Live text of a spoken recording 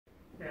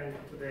and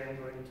today I'm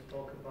going to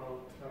talk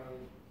about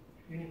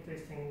unit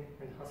testing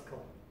in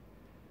Haskell.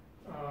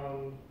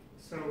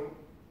 So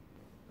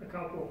a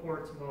couple of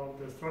words about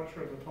the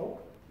structure of the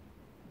talk.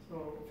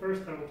 So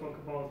first I will talk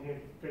about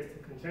unit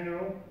testing in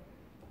general,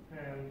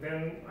 and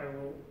then I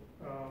will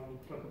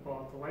talk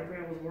about the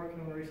library I was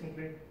working on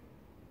recently.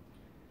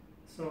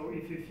 So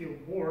if you feel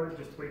bored,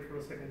 just wait for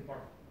the second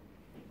part.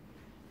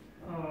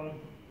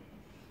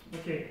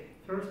 Okay,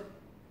 first,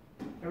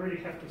 I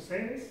really have to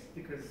say this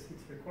because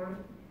it's recorded.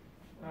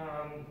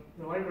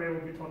 The library I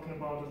will be talking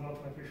about is not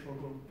an official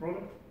Google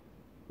product,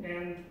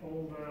 and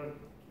all the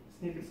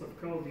snippets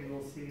of code you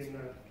will see in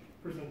the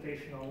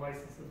presentation are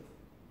licensed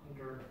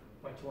under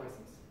batch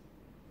license.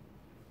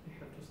 I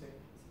have to say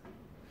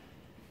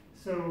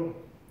this. So,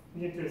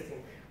 unit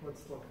testing.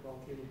 Let's talk about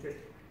unit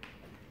testing.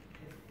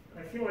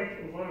 I feel like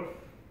a lot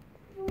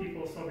of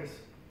people saw this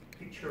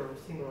picture or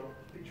similar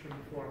picture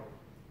before.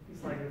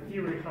 It's like the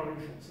theory how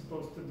you're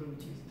supposed to do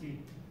TTT.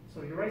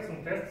 So you write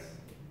some tests,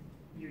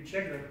 you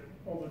check that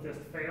all the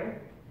tests fail,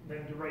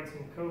 then you write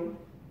some code,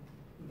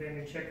 then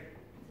you check,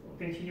 or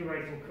continue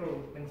writing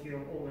code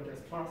until all the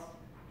tests pass,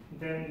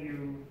 then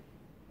you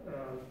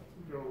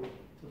go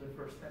to the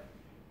first step.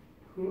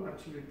 Who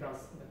actually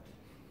does that?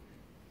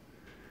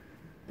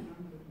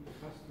 It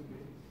has to be.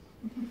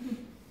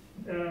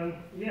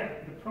 Yeah,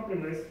 the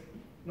problem is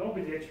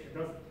nobody actually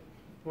does it.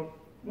 What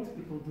most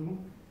people do,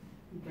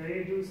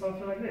 they do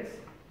something like this.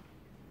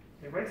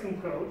 They write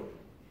some code,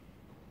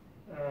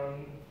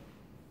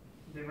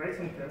 they write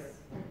some tests,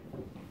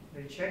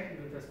 they check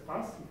if the test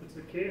pass. If it's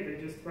okay, they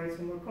just write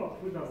some more code.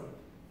 Who does it?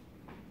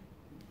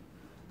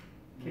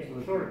 Okay,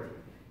 authority.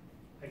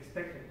 I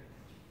expected.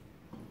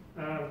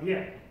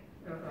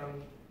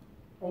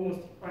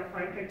 Almost,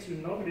 I actually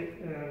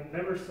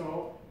never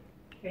saw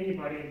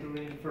anybody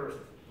doing the first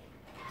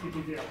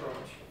TTT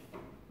approach.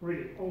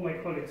 Really, all my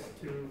colleagues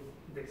do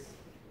this.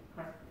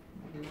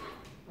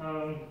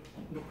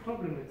 The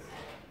problem is,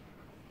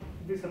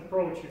 this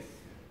approach is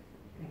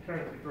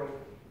inherently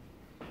broken.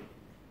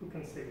 Who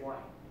can say why?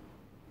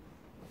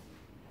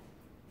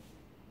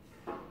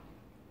 I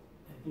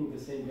think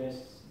the same guys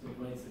that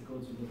writes the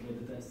code should have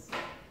write the tests.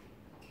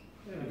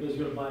 Yeah. Because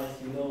you're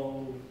biased, you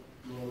know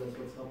more or less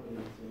what's happening.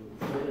 So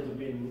it's better to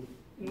be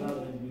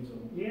another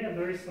individual. Yeah,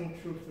 there is some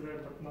truth to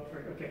that, but not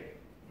right. Okay,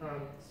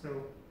 so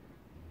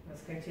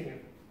let's continue.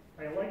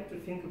 I like to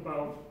think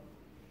about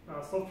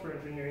software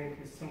engineering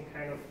as some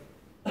kind of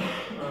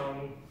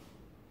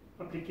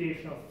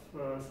application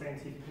of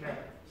scientific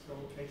method. So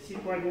I see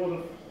quite a lot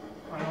of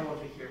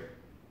analogy here.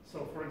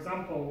 So for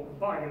example, a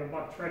bug in a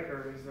bug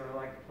tracker is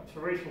like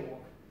observation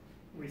log.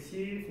 We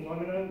see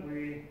phenomena,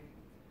 we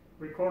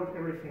record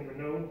everything we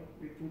know,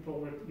 we put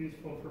all that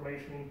useful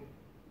information.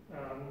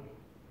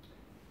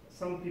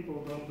 Some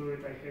people don't do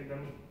it, I hate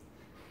them.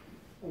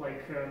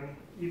 Like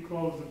you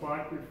close the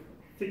bug with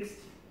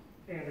fixed,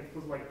 and it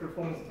was like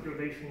performance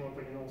degradation,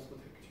 nobody knows what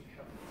actually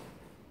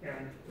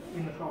happened. And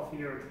in a half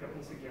year it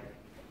happens again.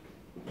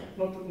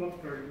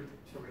 Not very good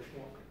observation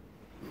log.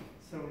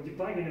 So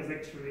debugging is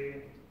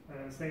actually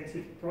a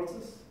scientific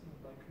process,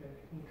 like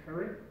in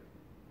hurry,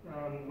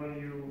 when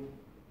you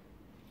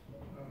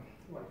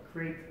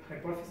create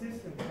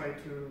hypotheses and try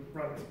to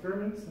run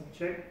experiments and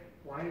check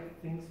why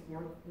things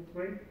work that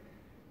way.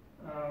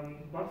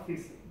 Bug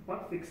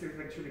fix is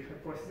actually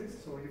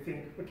hypothesis. So you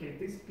think, okay,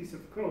 this piece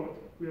of code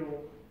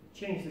will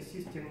change the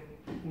system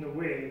in a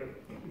way that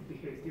it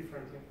behaves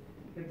differently.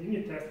 And the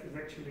unit test is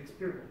actually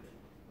experiment.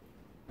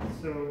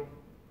 So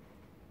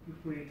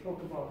if we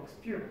talk about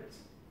experiments,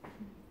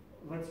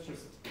 let's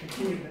just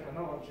continue the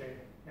analogy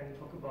and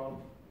talk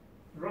about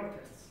drug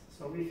tests.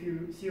 So if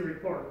you see a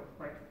report,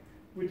 like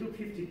we took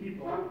 50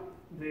 people,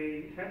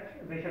 they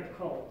had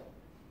cold,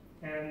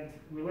 and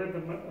we let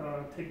them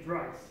take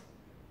drugs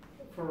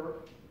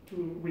for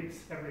 2 weeks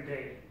every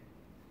day.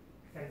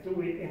 And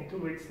in 2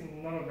 weeks,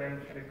 none of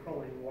them had a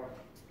cold anymore.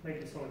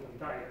 Maybe some of them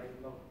died, I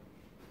don't know.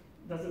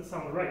 Does it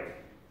sound right?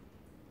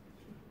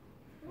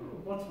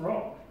 What's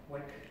wrong?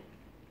 Like,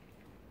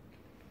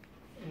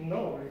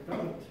 no, it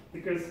doesn't,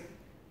 because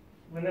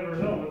we never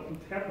know what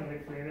would happen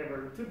if we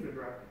never took the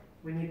drug.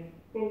 We need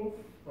both,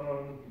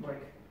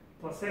 like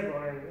placebo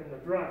and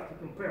a drug to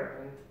compare.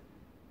 And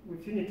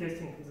with unit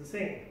testing, it's the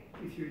same.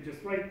 If you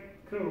just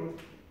write code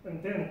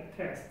and then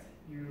test,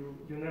 you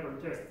never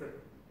test it.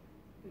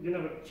 You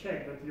never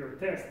check that your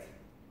test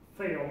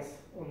fails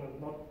on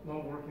a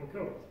not working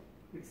code.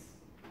 It's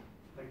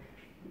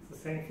the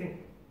same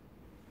thing.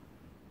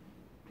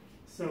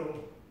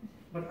 So,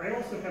 but I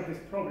also have this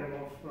problem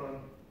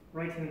of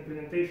writing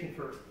implementation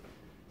first.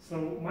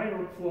 So my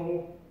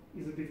workflow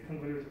is a bit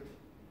convoluted.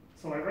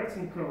 So I write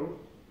some code,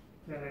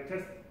 then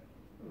I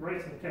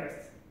write some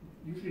tests.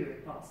 Usually they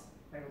pass.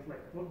 I was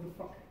like, what the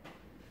fuck?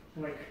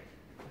 Like,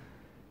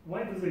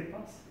 why do they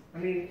pass? I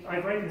mean, I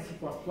write in C++.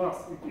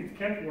 It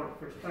can't work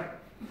first time.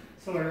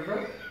 So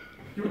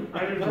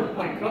I revert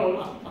my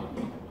code.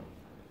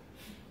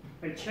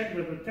 I check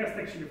that the test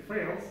actually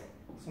fails.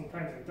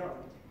 Sometimes it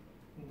doesn't.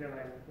 And then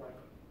I'm like,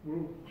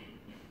 woo,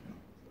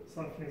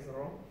 something is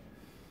wrong.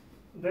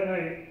 Then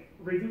I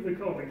redo the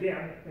code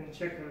again and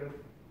check the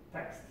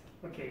text.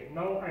 Okay,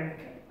 now I'm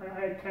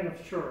kind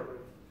of sure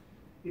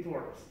that it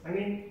works. I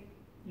mean,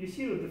 you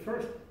see that the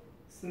first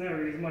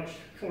scenario is much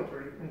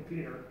shorter and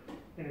cleaner,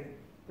 and it's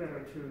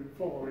better to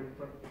follow it.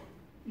 But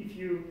if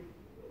you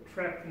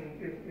trap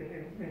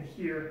in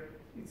here,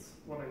 it's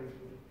what I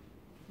usually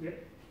do. Yeah.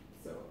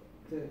 So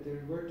the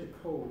revert to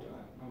code,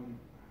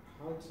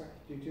 how exactly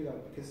do you do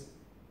that? Because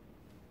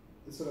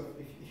it's sort of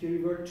if you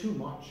revert too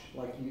much,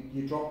 like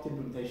you drop the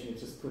implementation, you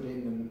just put in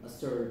and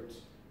assert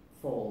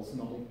false,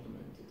 not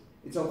implemented.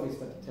 It's obvious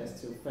that the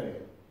tests will fail.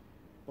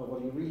 But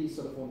what you really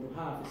sort of want to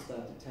have is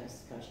that the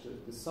tests catch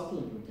the subtle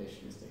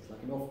implementation mistakes,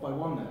 like an off by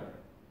one error.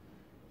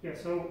 Yeah,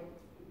 so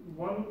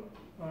one,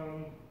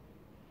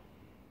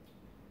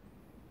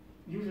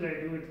 usually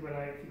I do it when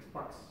I fix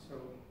bugs. So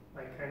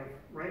I kind of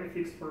write a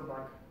fix for a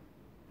bug,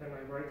 then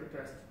I write a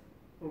test.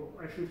 Oh,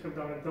 I should have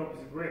done it the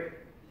opposite way.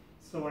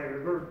 So I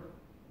revert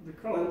the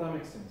code. Well, that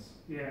makes sense.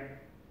 Yeah.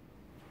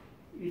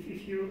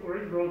 If you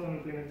already wrote an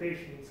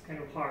implementation, it's kind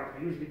of hard.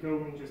 I usually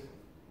go and just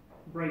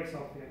break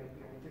something in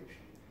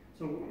implementation.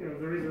 So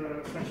there is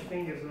a such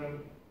thing as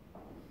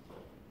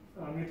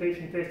a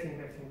mutation testing,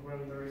 I think,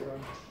 when there is a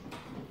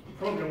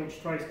program which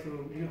tries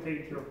to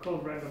mutate your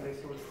code randomly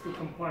so it still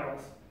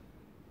compiles,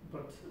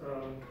 but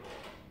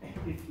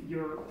if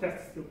your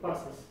test still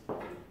passes,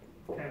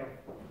 it kind of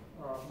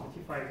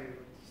notifies you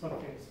that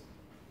something's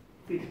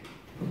fixed.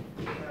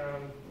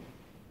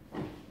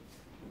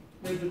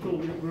 That's the tool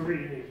we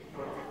really need,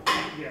 but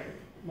yeah,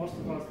 most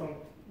of us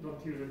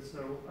don't use it,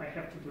 so I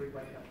have to do it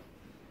by hand.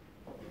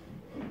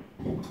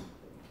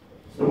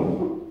 So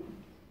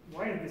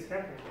why is this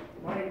happening?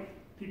 Why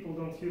people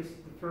don't use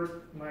the first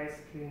nice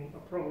clean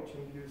approach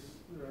and use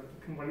the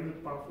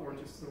convoluted path or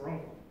just the wrong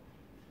one?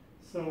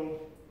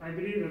 So I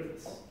believe that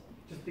it's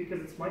just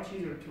because it's much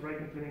easier to write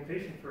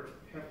implementation first.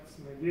 You have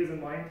some ideas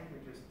in mind,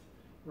 you just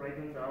write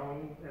them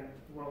down, and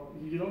well,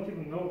 you don't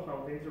even know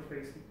how the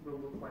interface will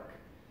look like.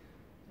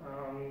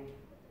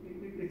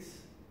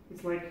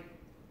 It's like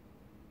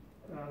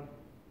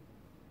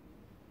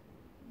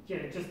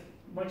yeah, just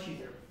much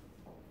easier.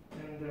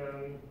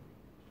 And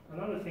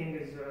another thing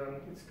is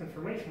it's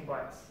confirmation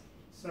bias.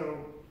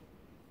 So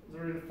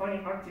there is a funny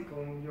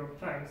article in New York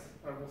Times.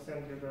 I will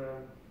send you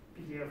the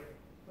PDF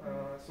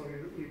so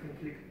you can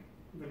click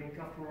the link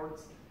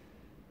afterwards.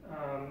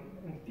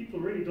 And people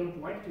really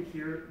don't like to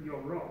hear you're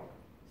wrong.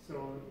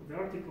 So the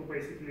article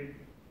basically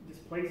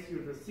displays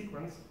you the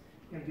sequence,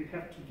 and you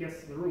have to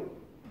guess the rule.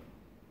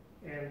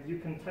 And you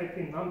can type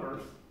in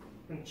numbers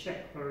and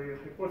check whether your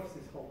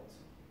hypothesis holds.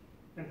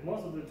 And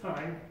most of the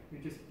time, you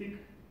just pick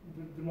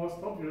the most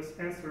obvious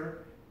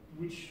answer,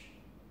 which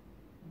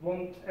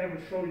won't ever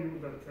show you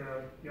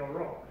that you're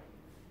wrong.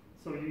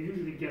 So you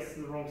usually guess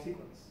the wrong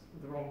sequence,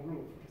 the wrong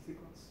rule for the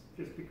sequence,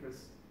 just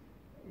because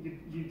you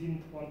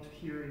didn't want to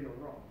hear you're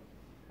wrong.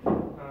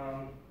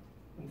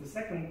 And the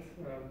second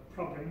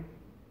problem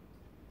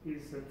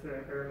is that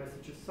error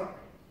messages suck.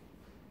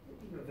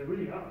 They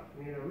really are.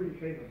 I mean, I really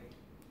hate them.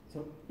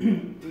 So,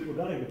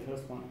 regarding the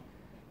first one,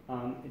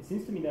 it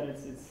seems to me that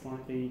it's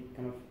slightly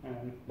kind of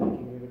making it a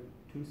little bit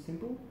too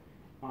simple.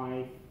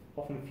 I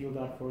often feel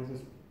that, for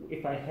instance,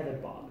 if I had a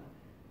bug,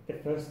 the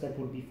first step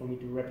would be for me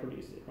to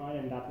reproduce it, right?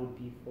 And that would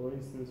be, for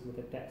instance, with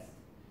a test.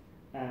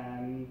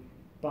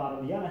 But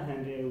on the other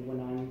hand, when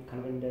I'm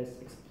kind of in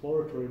this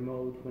exploratory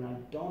mode, when I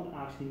don't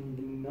actually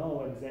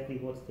know exactly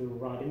what's the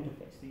right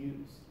interface to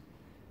use,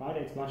 right?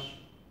 It's much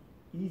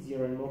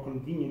easier and more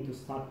convenient to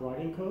start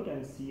writing code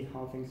and see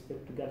how things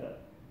fit together,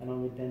 and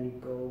only then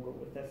go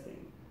with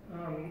testing.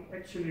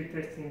 Actually,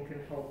 testing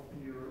can help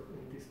you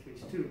in this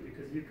case too,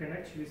 because you can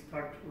actually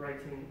start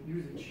writing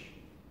usage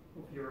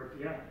of your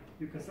API.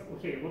 You can say,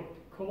 okay, what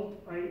code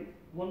I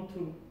want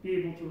to be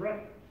able to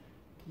write.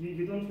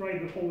 You don't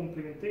write the whole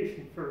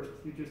implementation first.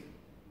 You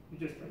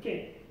just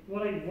okay,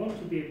 what I want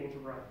to be able to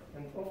write.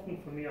 And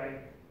often for me, I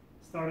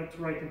started to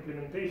write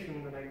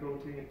implementation, then I go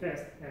to a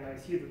test, and I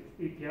see that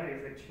API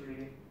is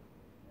actually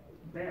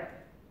bad.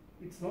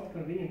 It's not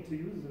convenient to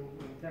use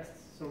in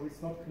tests, so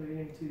it's not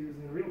convenient to use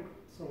in real code.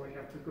 So I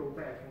have to go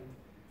back and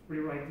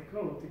rewrite the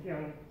code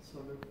again, so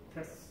the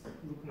tests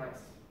look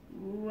nice.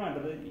 Right,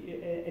 but at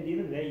the end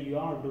of the day, you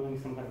are doing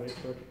some kind of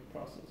iterative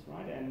process,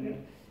 right?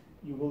 And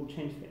you will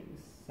change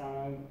things.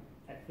 So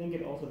I think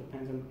it also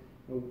depends on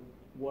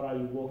what are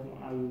you working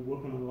on. Are you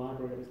working on a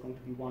library that is going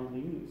to be widely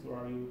used, or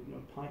are you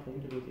tightly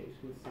integrated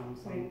with some?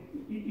 I mean,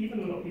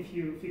 even though if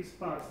you fix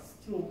bugs, it's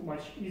still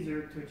much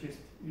easier to just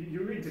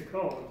you read the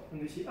code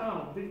and you see,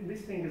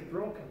 this thing is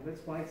broken.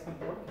 That's why it's not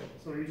working.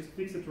 So you just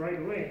fix it right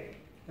away,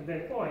 and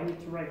then I need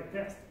to write a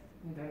test,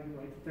 and then you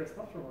write the test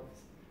afterwards.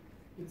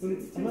 It's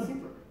still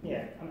simpler.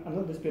 Yeah, I'm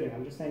not disputing.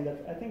 I'm just saying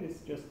that I think it's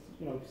just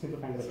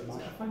simplifying the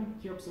I find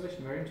your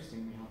observation very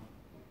interesting, Michal.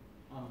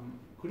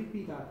 Could it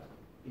be that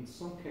in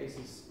some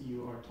cases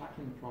you are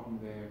tackling a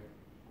problem where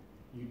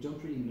you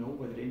don't really know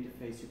whether the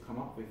interface you come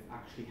up with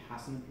actually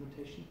has an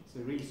implementation? So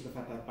really sort of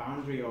at that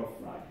boundary of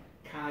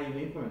can you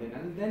implement it?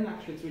 And then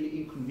actually it's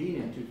really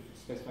inconvenient to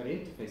specify the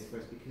interface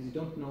first, because you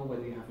don't know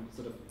whether you have a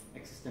sort of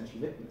existential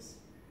witness.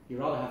 You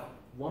rather have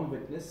one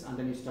witness and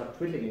then you start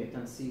twiddling it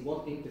and see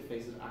what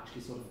interface is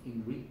actually sort of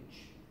in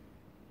reach.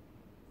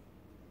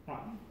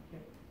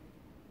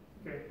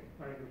 Okay,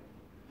 I agree.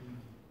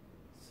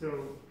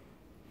 So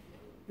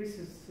this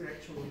is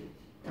actually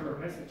error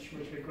message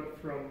which I got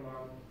from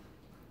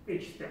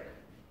HStack,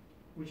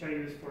 which I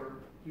use for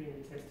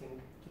unit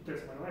testing to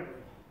test my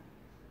library.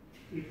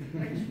 It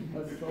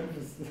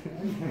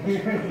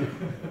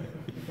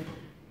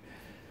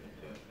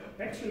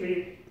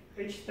actually,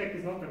 HStack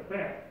is not that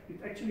bad. It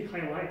actually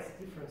highlights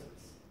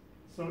differences.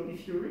 So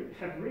if you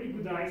have really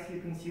good eyes,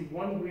 you can see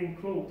one green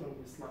quote on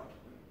this slide.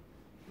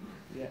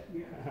 Yeah.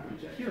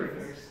 Here it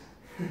is.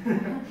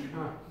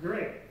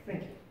 Great,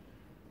 thank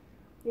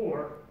you.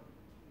 Or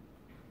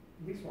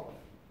this one.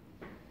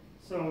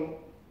 So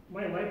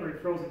my library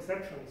throws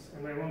exceptions,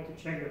 and I want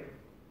to check the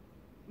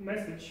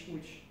message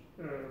which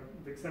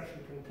the exception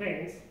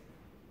contains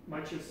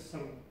matches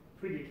some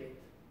predicate.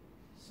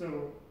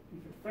 So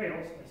if it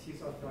fails, I see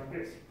something like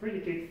this.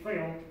 Predicate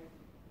failed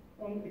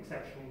on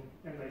exception,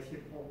 and I see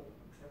the whole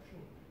exception.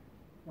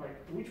 Like,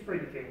 which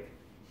predicate?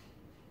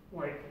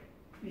 Like,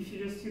 if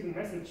you just see the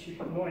message, you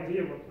have no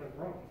idea what went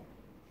wrong.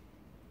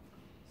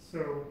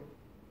 So,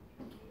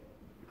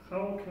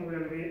 how can we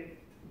alleviate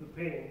the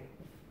pain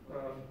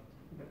of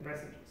the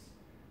messages?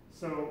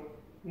 So,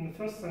 in the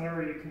first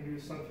scenario, you can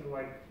use something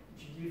like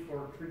GD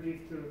for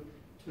predict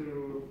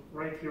to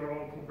write your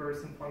own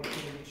comparison function,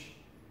 which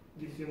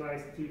gives you a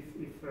nice diff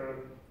if there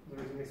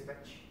is a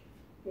mismatch.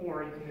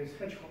 Or you can use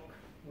Hedgehog,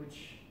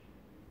 which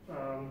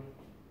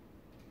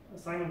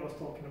Simon was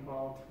talking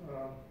about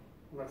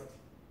last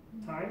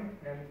time,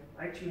 and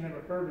I actually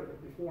never heard of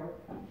it before,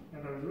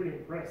 and I was really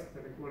impressed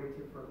by the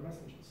quality of our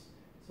messages.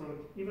 So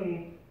it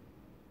even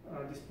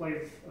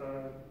displays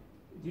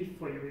diff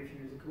for you if you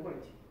use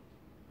equality.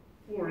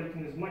 Or you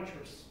can use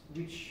matchers,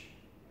 which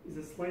is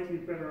a slightly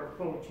better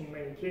approach in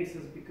many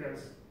cases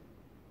because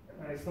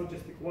it's not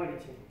just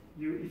equality.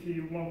 If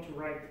you want to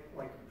write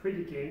like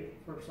predicate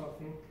for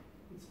something,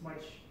 it's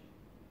much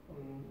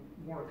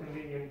more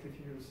convenient if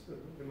you use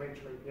the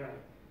matcher API.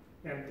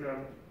 And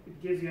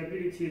it gives you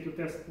ability to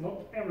test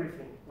not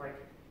everything. Like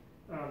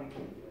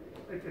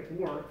at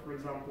work, for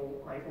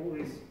example, I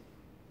always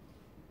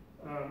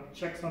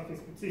check something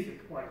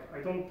specific. Like I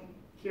don't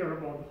care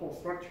about the whole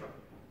structure.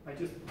 I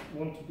just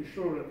want to be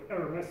sure that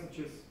error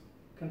messages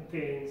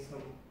contain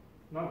some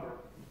number,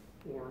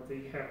 or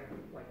they have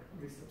like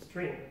this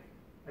substring.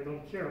 I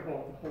don't care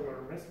about the whole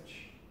error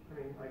message. I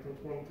mean, I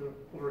don't want to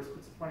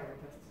over-specify my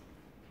tests.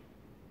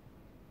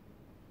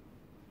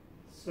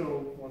 So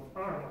what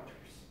are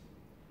matchers?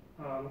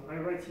 I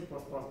write C++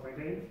 by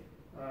day,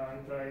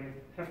 and I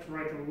have to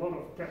write a lot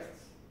of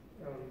tests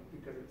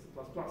because it's C++.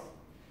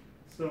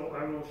 So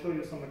I will show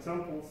you some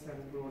examples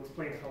and we'll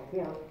explain how it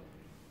works.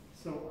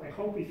 So I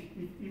hope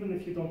even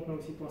if you don't know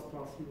C++, you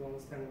will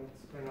understand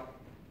what's going on.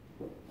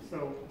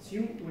 So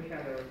assume we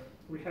have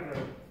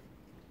a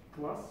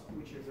class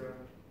which is a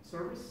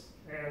service,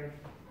 and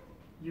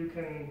you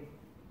can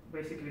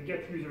basically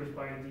get users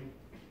by ID.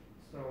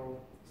 So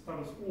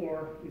status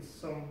or is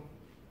some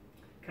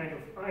kind of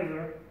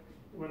either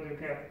when you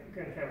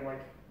can have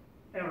like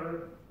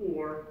error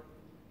or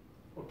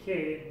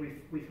okay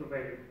with a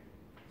value.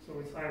 So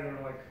it's either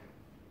like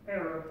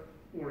error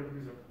or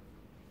user.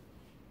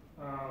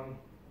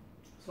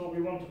 So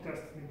we want to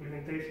test the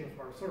implementation of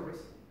our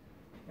service,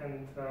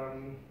 and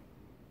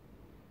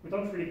we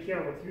don't really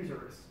care what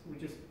user is. We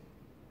just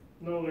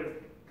know that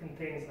it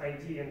contains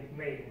ID and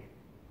name.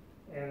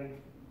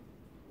 And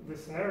the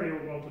scenario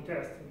we want to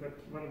test is that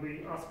when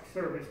we ask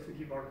service to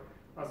give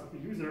us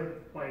a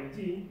user by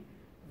ID,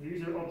 the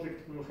user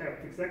object will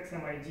have the exact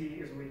same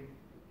ID as we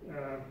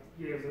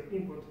gave the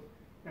input,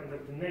 and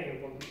that the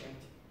name won't be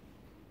empty.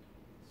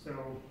 So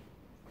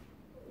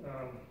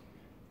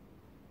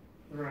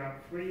there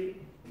are three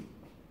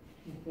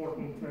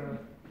important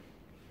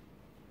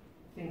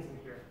things in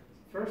here.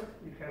 First,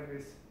 you have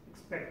this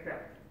expect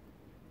that,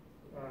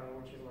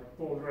 which is like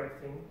bold red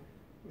thing,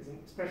 is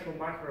a special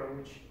macro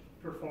which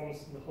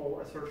performs the whole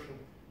assertion.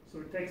 So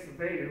it takes the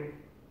value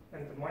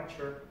and the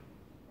matcher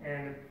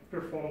and it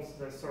performs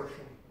the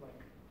assertion,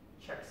 like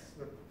checks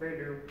that the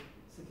value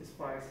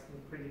satisfies the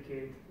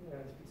predicate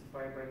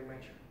specified by the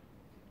matcher.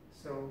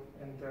 So,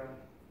 and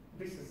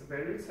this is the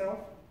value itself,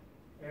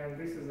 and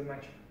this is the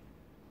matcher.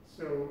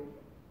 So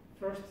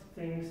first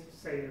things to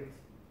say that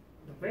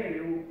the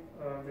value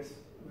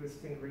this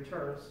thing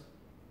returns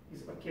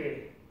is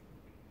okay,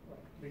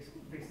 like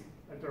this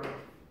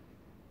alternative.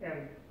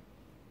 And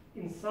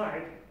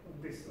inside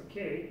of this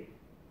okay,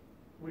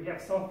 we have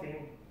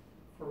something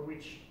for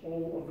which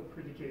all of the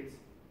predicates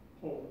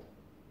hold.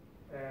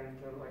 And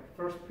like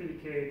first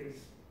predicate is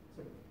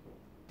the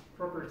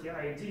property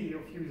ID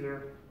of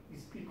user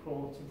is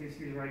equal to this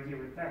user ID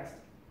we passed,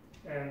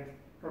 and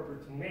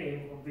property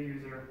name of the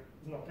user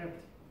is not empty.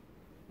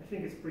 I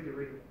think it's pretty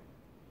readable.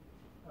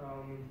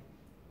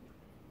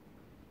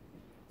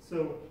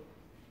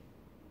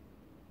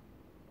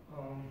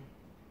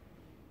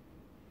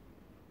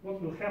 What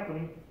will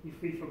happen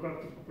if we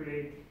forgot to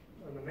populate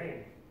the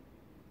name?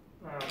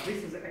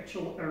 This is the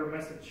actual error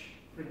message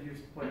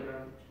produced by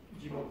the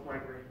Gmod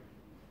library.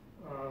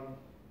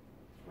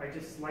 I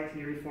just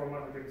slightly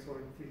reformatted it so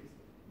it fits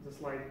the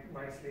slide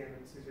nicely and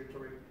it's easier to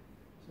read.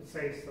 So it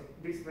says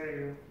that this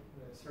value,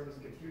 the service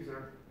get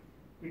user,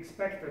 we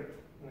expected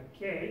in a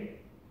K,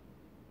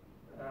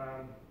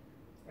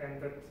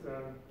 and that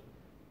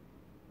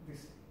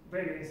this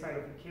value inside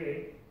of a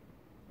K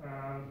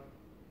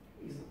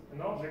is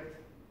an object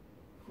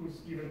whose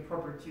given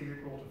property is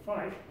equal to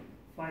 5.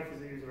 5 is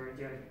the user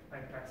again I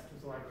passed to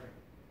the library.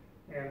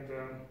 And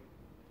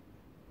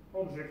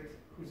object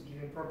whose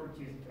given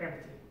property is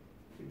empty.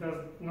 It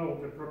doesn't know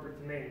the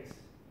property names,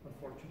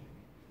 unfortunately.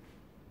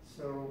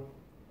 So,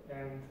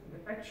 and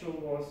the actual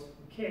was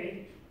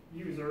okay,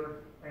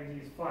 user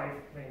ID is 5,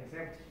 name is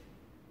empty.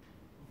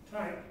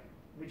 Type,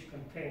 which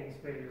contains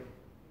value,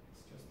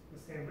 it's just the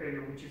same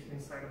value which is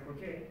inside of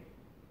OK,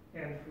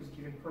 and whose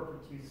given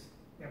properties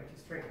empty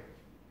string.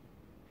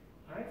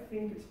 I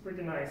think it's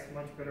pretty nice,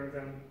 much better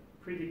than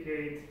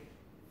predicate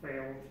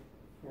failed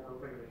for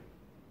value.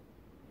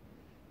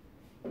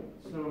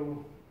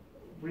 So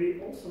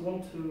we also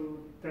want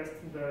to test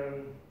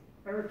the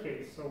error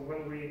case. So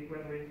when we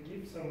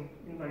give some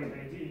invalid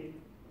ID,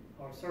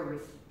 our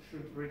service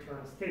should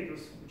return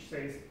status which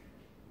says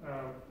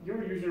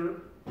your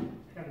user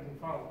hasn't been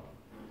found,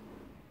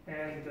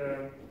 and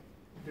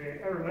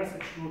the error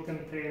message will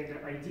contain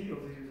the ID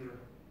of the user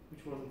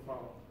which wasn't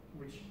found,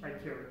 which I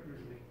care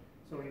usually.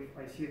 So if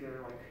I see the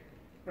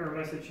error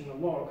message in the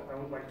log, I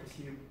would like to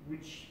see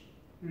which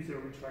user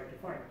we try to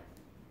find.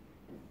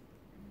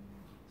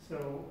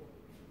 So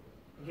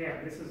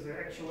again, this is the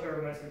actual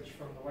error message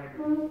from the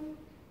library.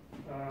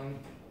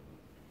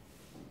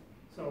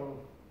 So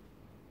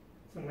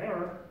it's an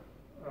error,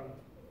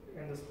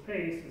 and the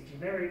space is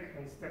generic,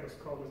 and status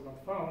code is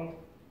not found,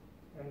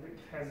 and it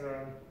has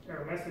an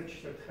error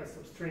message that has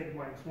substring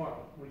 -1,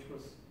 which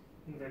was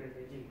invalid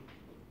ID.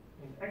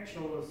 And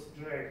actual is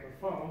generic and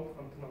found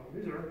unknown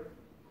user,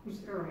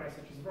 whose error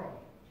message is wrong,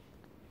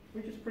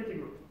 which is pretty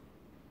good.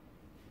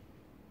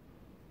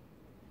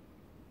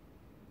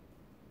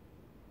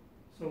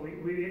 So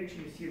we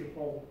actually see the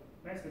whole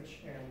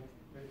message, and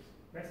this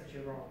message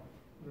is wrong.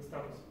 The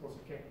status was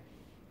okay.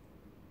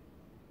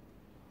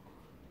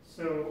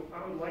 So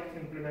I would like to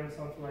implement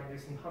something like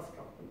this in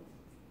Haskell,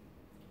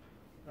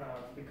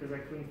 because I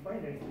couldn't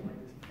find anything like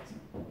this in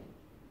Haskell.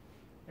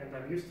 And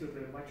I'm used to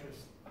the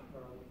lectures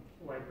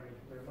library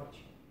very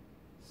much.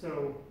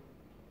 So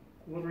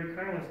what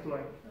requirements do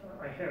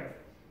I have?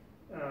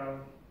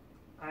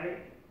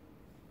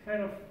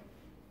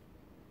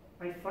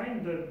 I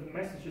find the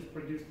messages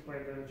produced by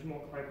the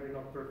Gmod library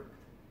not perfect,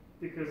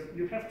 because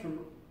you have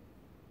to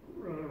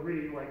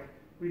really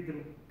read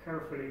them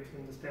carefully to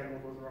understand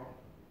what was wrong.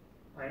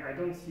 I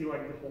don't see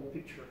the whole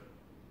picture,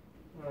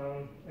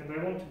 and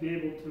I want to be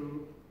able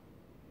to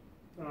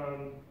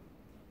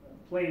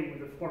play with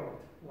the format,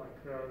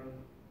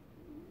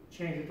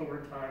 change it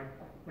over time,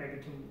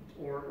 maybe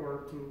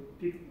or to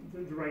pick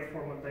the right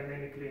format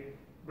dynamically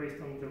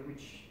based on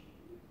which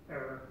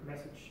error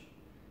message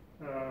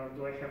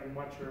do I have in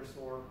matchers,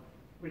 or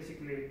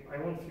basically I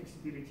want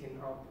flexibility in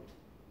output,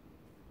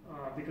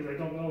 because I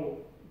don't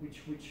know which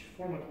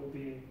format will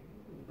be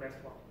the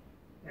best one.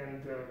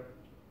 And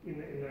in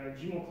the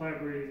Gmod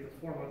library, the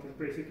format is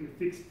basically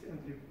fixed, and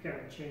you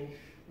cannot change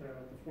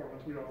the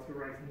format without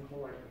rewriting the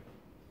whole library.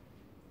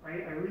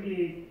 I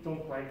really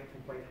don't like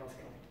template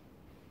Haskell,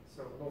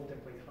 so no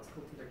template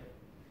Haskell today.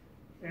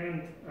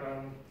 And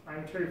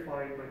I'm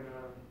terrified by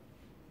the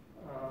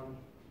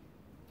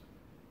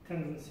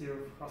tendency of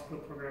Haskell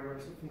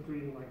programmers of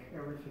including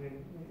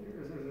everything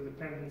as a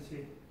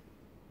dependency.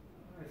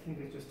 I think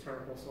it's just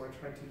terrible, so I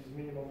try to use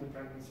minimal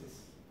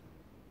dependencies.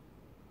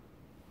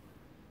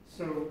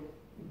 So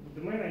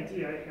the main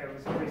idea I have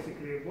is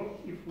basically, what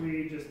if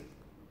we just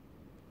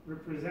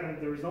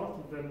represent the result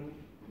of the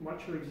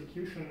matcher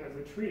execution as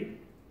a tree,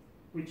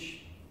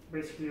 which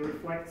basically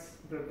reflects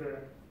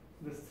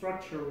the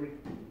structure we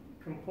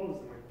compose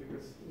them with,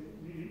 because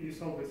you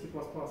saw the C++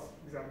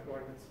 example,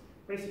 and it's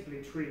basically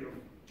a tree of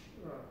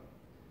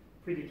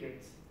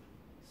predicates.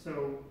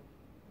 So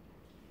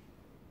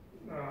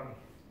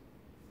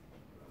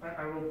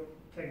I will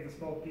take the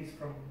small piece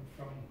from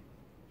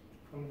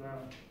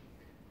the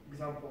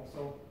example.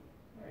 So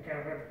I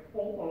can have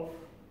all of,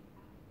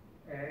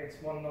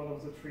 it's one node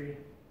of the tree,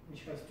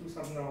 which has two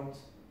subnodes.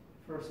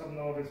 First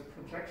subnode is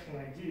projection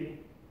ID.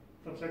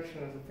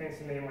 Projection is a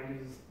fancy name I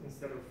use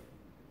instead of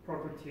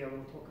property. I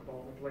will talk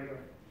about it later.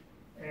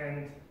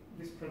 And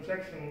this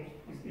projection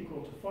is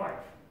equal to 5,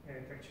 and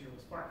it actually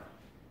was 5.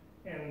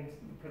 And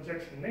the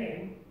projection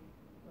name,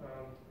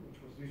 which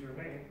was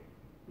username,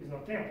 is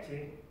not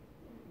empty,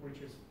 which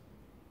is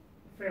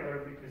a failure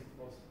because it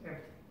was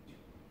empty.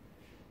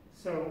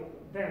 So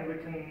then we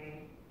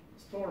can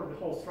store the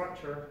whole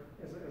structure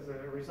as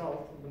a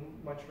result of the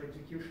matcher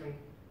execution,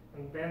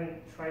 and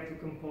then try to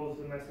compose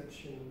the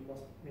message in the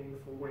most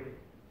meaningful way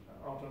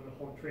out of the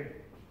whole tree.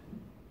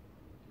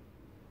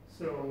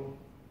 So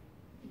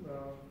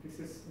this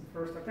is the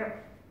first attempt.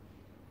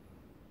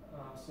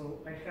 So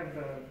I have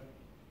the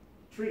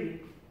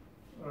tree,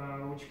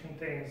 which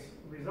contains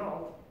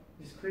result,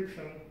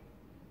 description,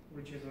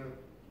 which is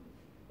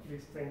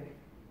this thing,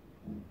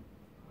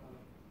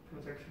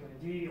 protection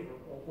ID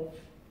or off,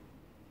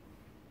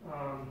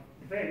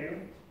 value,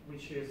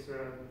 which is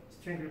a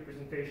string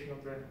representation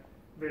of the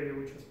value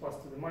which was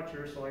passed to the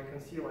matcher, so I can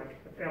see like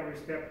at every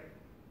step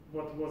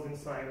what was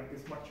inside of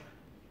this matcher.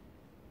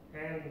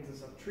 And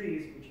there's a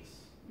trees, which is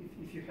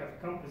if you have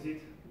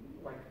composite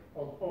like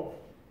on off,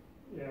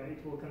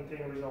 it will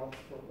contain results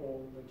for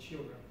all the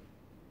children.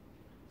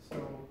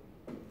 So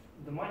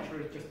the matcher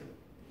is just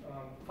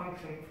a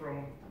function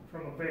from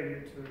a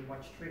value to a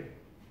match tree.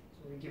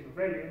 So we give a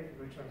value, it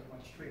returns a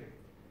match tree.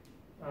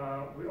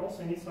 We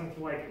also need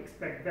something like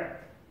expect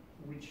that,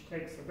 which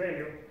takes a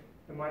value,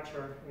 a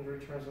matcher, and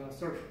returns an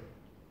assertion,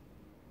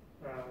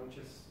 which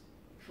is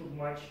should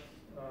match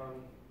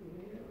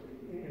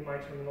in my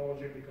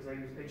terminology, because I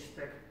use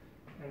HSpec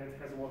and it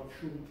has a lot of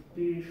should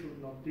be,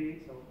 should not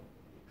be, so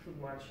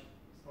should match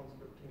sounds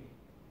good to me.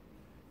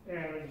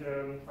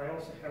 And I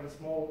also have a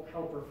small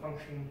helper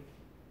function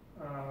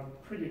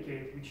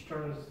predicate, which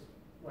turns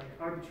like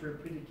arbitrary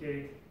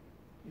predicate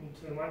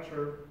into a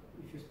matcher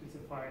if you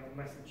specify the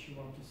message you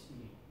want to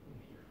see in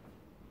here.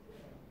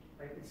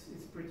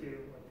 It's pretty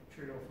like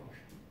trivial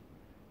function.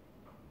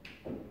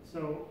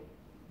 So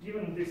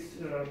given this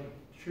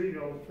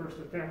trivial first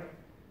attempt,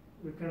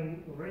 we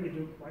can already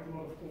do quite a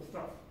lot of cool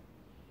stuff.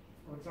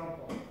 For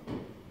example,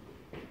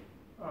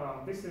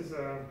 this is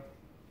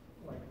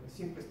like the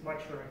simplest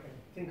matcher I can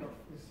think of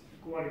is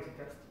quality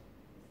test.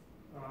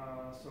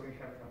 So you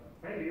have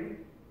a value,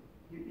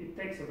 it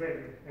takes a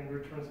value and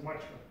returns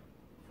matcher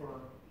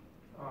for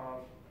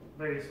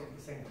values of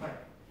the same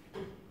type.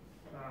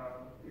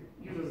 It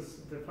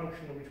uses the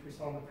function which we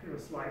saw on the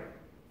previous slide,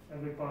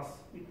 and we pass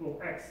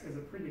equal x as a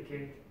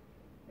predicate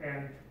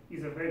and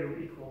is a value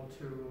equal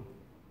to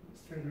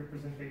string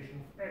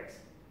representation of x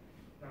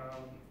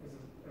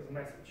as a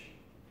message.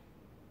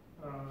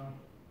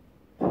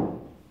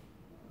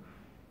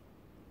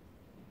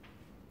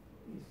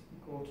 Is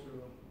equal to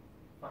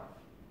 5.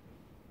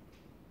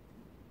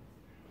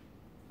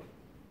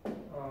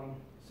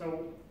 So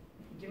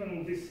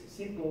given this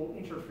simple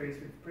interface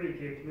with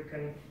predicate, we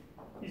can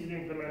easily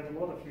implement a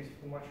lot of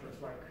useful matchers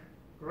like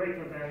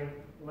greater than,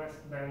 less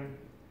than,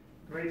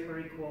 greater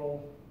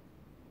equal,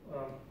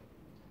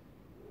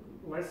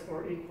 less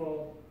or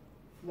equal,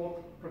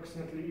 float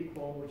approximately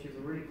equal, which is a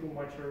really cool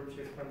matcher which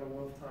I spent a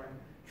lot of time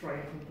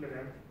trying to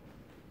implement.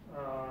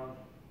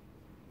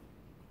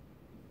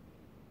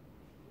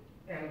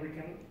 And we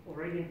can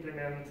already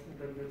implement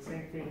the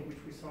same thing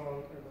which we saw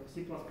in the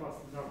C++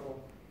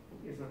 example,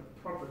 is a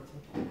property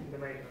in the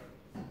method.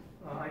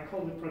 I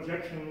call it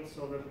projection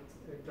so that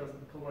it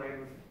doesn't collide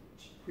with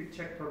quick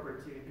check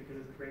property because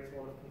it creates a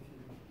lot of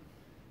confusion.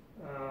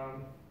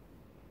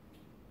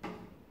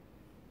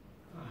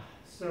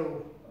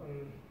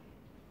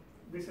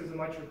 This is a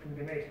matcher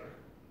combinator,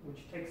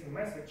 which takes a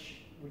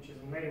message, which is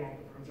the name of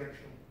the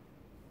projection,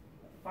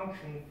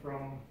 function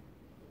from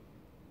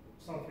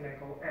something I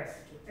call S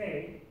to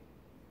A,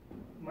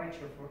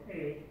 matcher for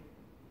A,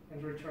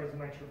 and returns a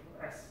matcher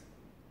for S.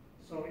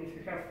 So if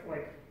you have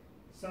like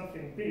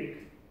something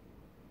big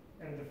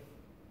and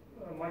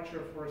a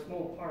matcher for a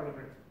small part of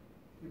it,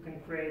 you can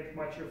create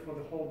matcher for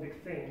the whole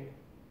big thing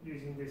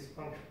using this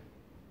function.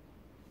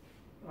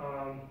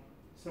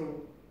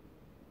 So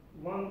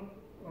one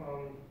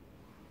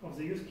of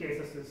the use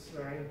cases is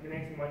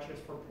implementing matchers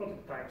for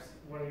prototypes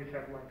when you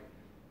have like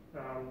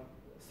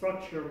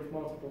structure with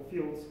multiple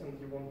fields and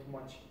you want to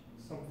match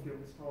some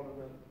fields out of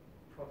the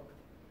product.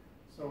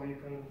 So you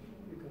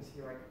can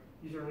see like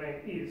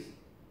username is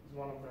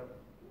one of the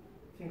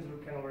things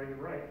we can already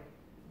write.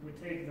 We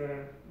take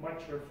the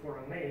matcher for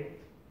a name.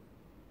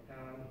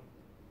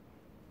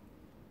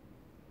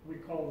 We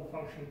call the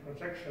function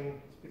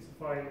projection,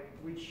 specify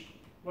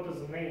what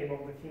is the name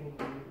of the thing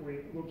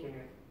we're looking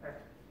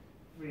at.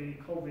 We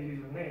call the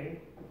username,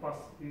 we pass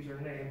the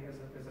username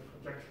as a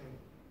projection,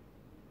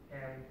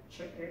 and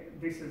check,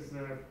 this is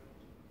the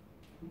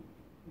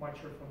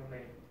matcher for the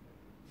name.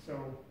 So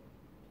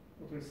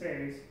what we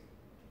say is,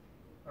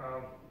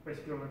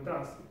 basically what it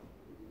does,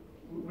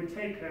 we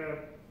take a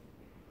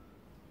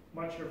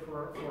matcher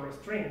for a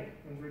string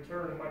and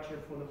return a matcher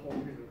for the whole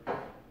user.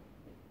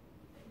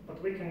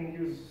 But we can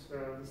use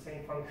the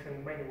same function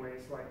in many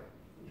ways, like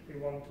if we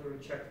want to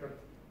check the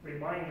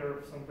reminder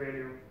of some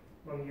value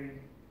when you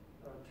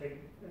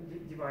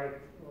divide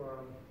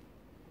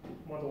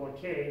modulo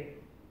k,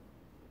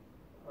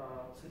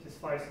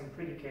 satisfy some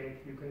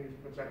predicate, you can use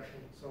projection.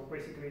 So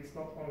basically it's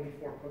not only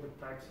for product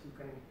types,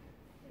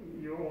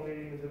 you're only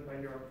limited by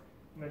your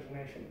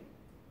imagination.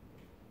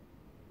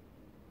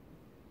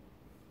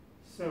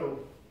 So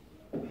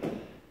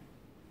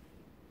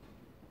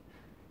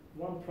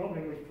one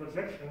problem with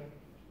projection,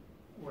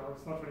 well,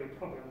 it's not really a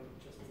problem, but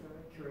just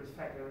a curious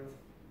fact that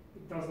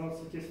it does not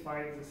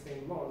satisfy the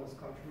same laws as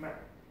countermap.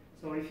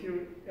 So if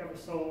you ever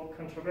saw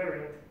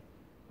contravariant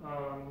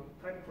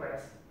type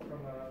class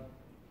from a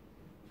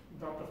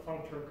data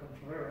functor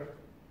contravariant,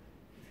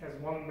 it has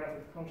one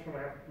method,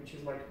 countermap, which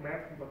is like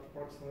map but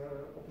works in the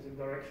opposite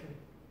direction.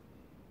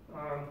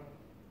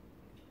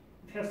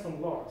 It has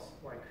some laws,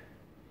 like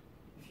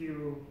if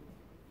you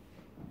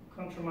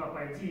countermap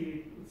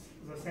ID, it's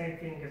the same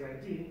thing as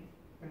ID.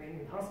 I mean,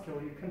 in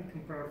Haskell, you can't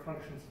compare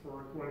functions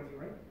for equality,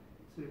 right?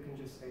 So you can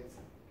just say it's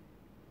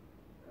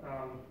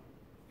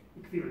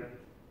equivalent.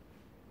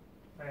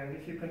 And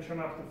if you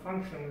countermap the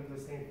function, it's the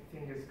same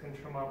thing as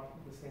countermap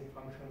the same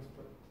functions,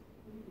 but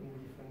in a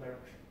different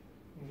direction,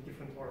 in a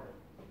different order.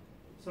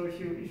 So if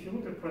you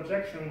look at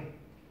projection,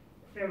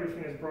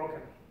 everything is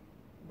broken,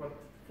 but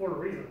for a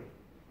reason,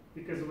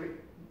 because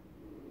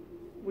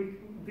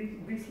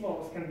these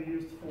laws can be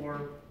used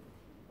for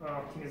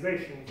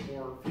optimization,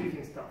 for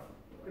fusing stuff.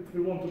 If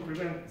we want to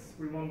prevent this,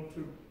 we want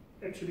to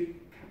actually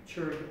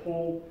capture the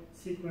whole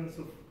sequence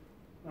of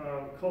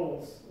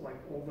calls, like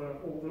all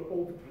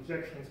the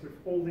projections with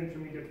all the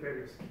intermediate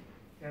values.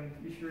 And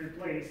if you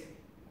replace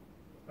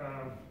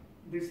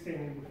this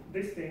thing with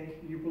this thing,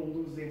 you will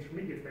lose the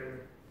intermediate value.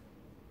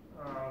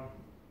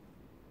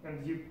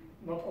 And you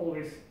not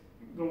always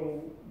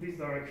go this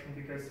direction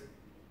because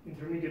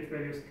intermediate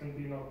values can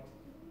be not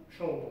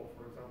showable,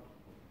 for example.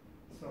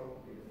 So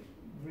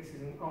this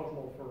is an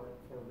outlaw for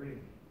a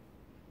reason.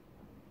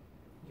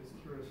 Just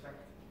curious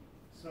fact.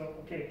 So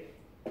okay,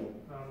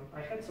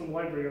 I had some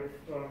library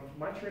of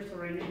matchers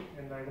already,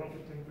 and I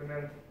wanted to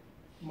implement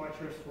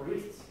matchers for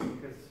lists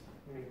because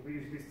I mean we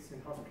use lists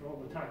in Haskell all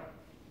the time.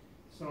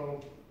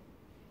 So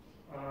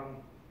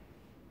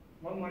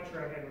one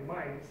matcher I have in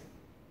mind is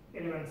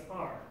elements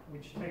R,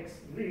 which takes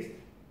list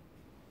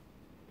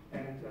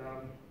and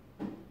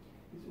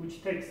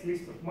which takes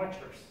list of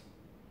matchers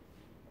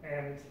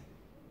and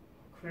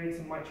creates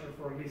a matcher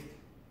for a list.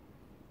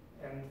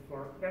 And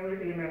for every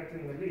element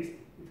in the list,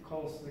 it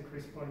calls the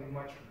corresponding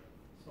matcher.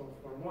 So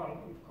for 1,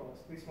 it calls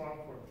this one,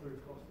 for 2,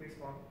 it calls this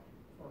one,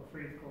 for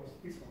 3, it calls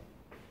this one.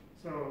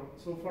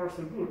 So far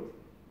so good.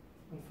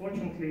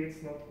 Unfortunately,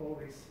 it's not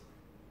always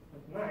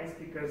nice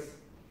because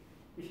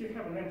if you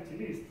have an empty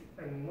list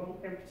and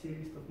non-empty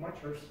list of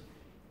matchers,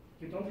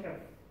 you don't have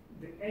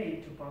the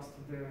A to pass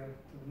to the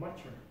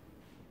matcher.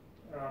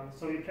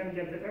 So you can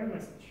get the error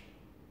message.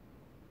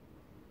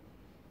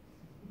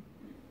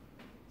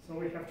 So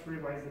we have to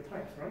revise the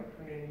types, right?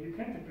 I mean, you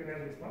can't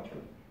implement this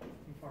matcher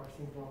in our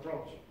simple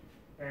approach.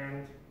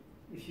 And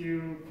if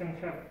you can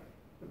have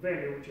a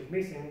value which is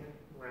missing,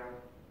 well,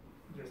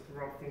 just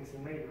rub things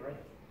in maybe,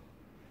 right?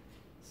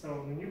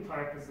 So the new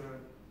type is a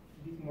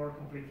bit more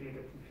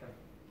complicated. We have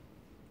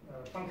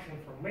a function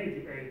from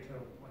maybe A to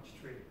match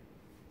tree.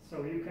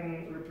 So you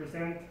can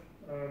represent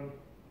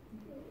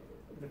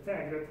the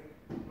fact that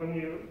when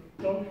you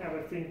don't have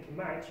a thing to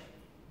match,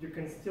 you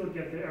can still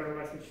get the error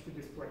message to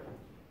display.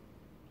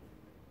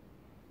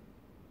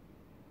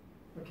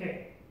 Okay,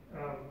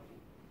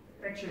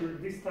 actually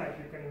this type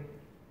you can,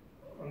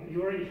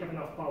 you already have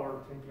enough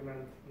power to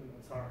implement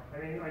elements R. I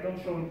mean, I don't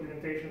show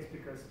implementations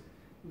because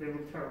they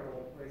look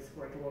terrible. It's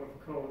quite a lot of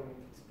code and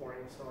it's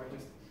boring, so I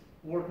just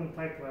work on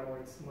type level,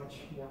 it's much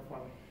more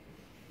fun.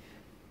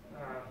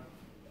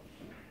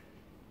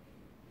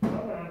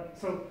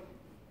 So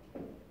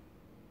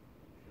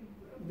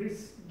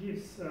this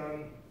gives,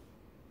 as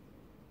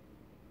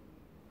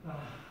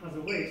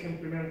a way to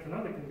implement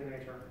another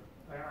combinator,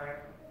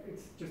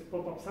 it's just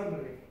pop up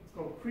suddenly. It's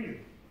called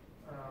prism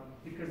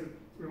because it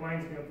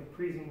reminds me of the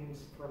prisms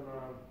from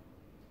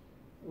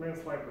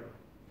lens library.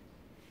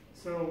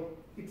 So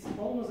it's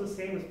almost the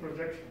same as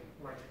projection,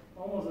 like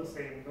almost the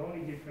same. The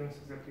only difference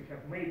is that we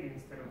have maybe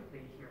instead of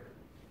A here.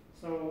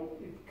 So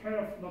it kind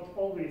of not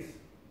always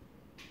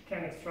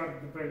can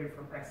extract the value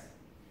from S.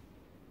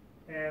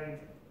 And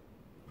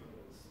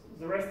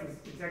the rest is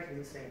exactly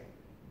the same.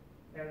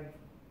 And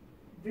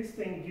this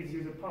thing gives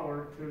you the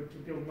power to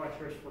build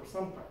matchers for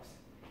some types.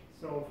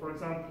 So for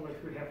example,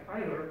 if we have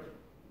either,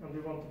 and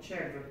we want to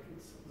check that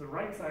it's the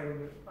right side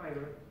of it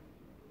either,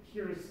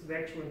 here's the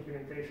actual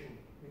implementation.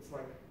 It's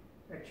like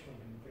actual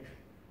implementation.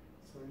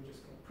 So you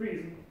just go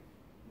prism,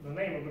 the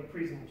name of the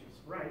prism which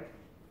is right,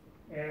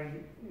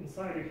 and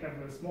inside you have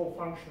a small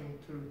function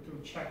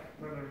to check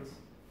whether it's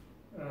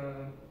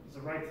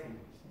the right thing.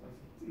 So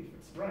if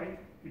it's right,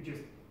 you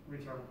just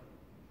return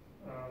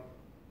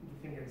the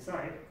thing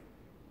inside.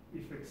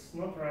 If it's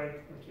not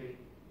right, okay,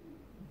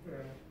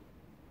 the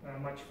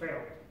match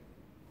failed.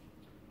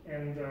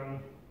 And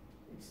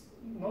it's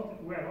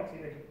not, we are not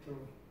limited to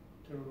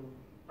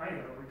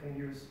either. We can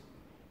use,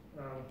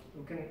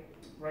 we can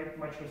write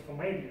matches for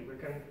maybe. We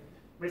can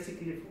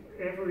basically,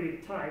 every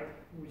type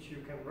which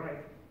you can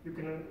write, you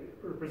can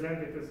represent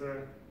it as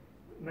a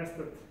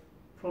nested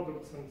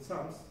products and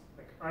sums,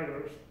 like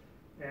either's.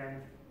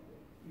 And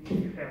if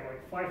you have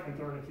like 5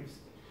 alternatives,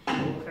 you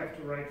will have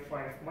to write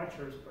 5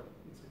 matchers, but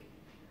it's okay.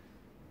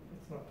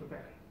 It's not too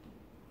bad.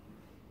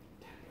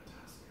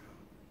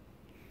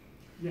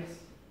 Yes.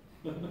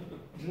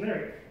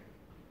 Generic.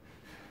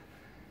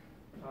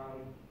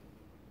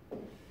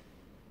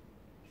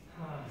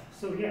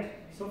 So yeah,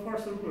 so far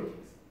so good.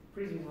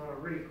 Prisms are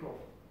really cool,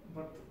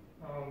 but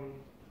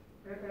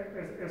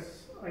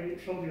as I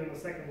showed you in the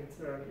second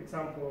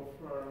example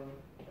of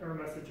error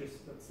messages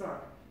that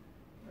suck,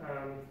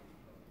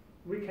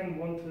 we can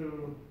want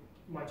to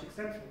match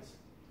exceptions.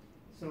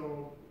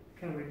 So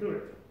can we do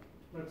it?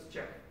 Let's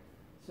check.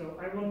 So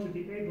I want to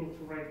be able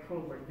to write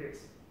code like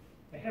this.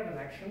 I have an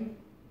action,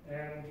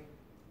 and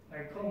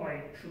I call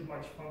my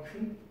should-match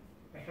function.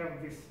 I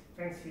have this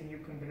fancy new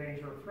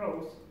combinator of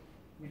rows,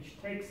 which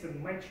takes a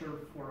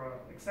matcher for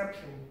an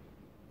exception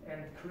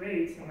and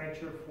creates a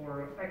matcher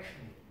for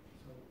action.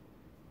 So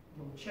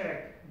we'll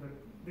check that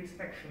this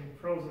action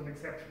throws an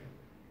exception,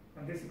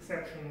 and this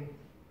exception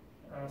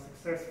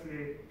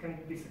can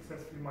be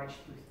successfully matched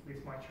with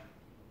this matcher.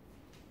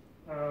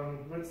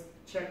 Let's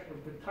check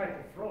what the type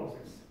of rows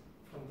is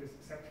from this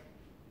exception,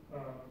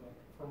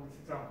 from this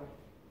example.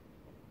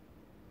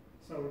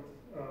 So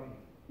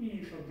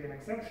E should be an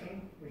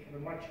exception. We have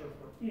a matcher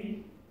for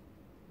E.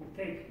 We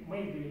take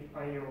maybe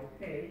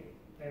IOA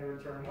and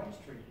return a match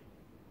tree.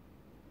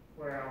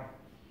 Well,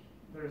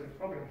 there's a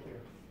problem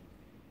here.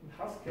 In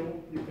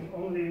Haskell, you can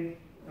only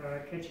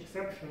catch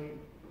exception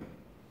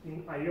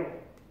in IO.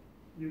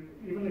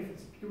 Even if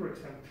it's a pure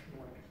exception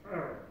like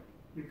error,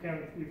 you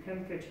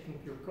can't catch it in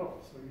pure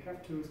code. So you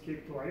have to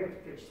escape to IO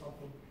to catch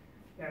something.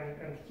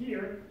 And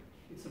here,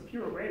 it's a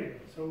pure value.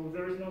 So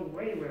there is no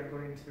way we're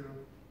going to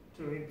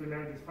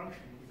implement this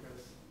function,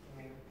 because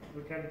I mean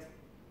we can't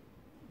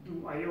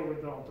do IO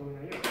without doing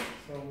IO.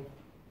 So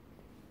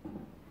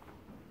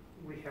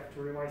we have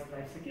to revise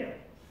types again.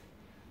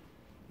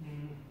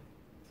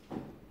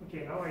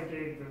 Okay, now I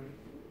gave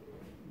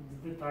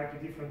the type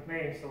a different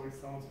name, so it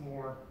sounds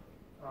more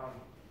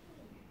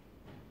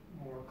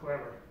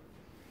clever.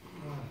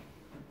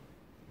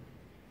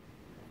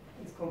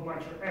 It's called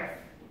matcher F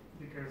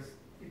because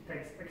it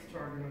takes extra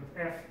argument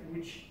F,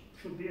 which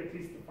should be at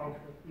least a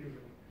function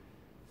usually.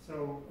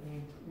 So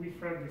we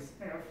thread this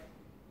F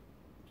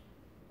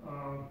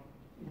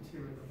into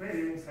the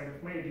value inside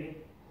of maybe,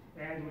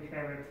 and we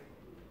have it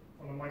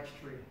on a match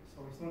tree.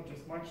 So it's not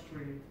just match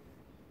tree,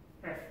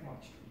 F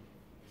match tree.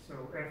 So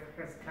F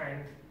has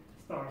kind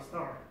star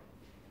star,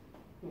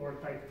 or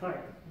type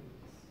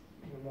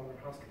in the modern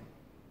Haskell.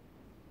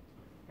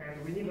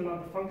 And we need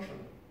another function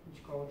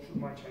which called should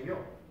match IO,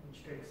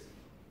 which takes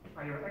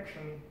IO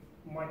action,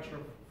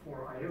 matcher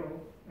for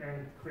IO,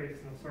 and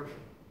creates an assertion.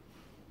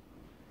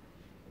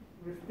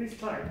 With these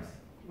types,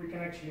 we can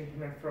actually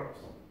implement throws.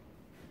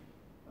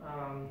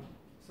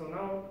 So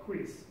now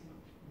quiz.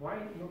 Why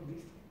not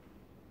this?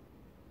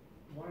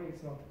 Why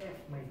is not F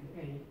maybe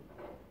A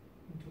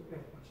into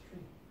F match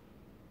tree?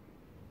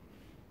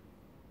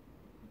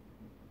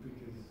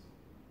 Because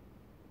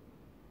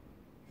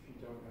if you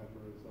don't have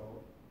a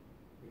result,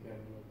 again,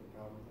 you have the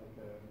problem like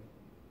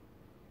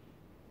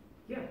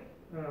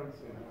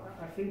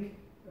I think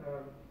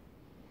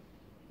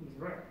he's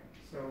right.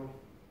 So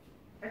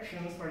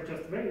actions are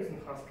just values in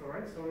Haskell,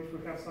 right? So if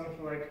we have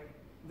something like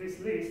this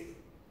list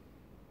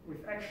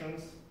with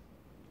actions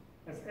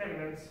as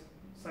elements,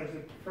 such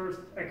that first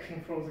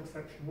action throws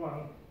exception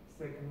 1,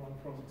 second one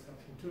throws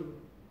exception 2,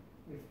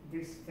 if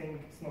this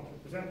thing is not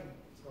represented.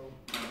 So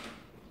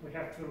we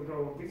have to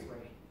go this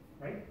way,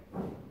 right?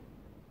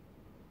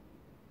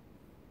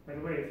 By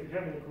the way, if you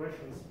have any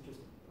questions,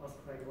 just ask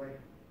right away.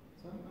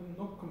 So I'm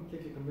not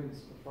completely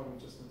convinced, but probably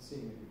just not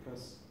seeing it,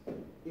 because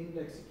in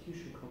the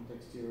execution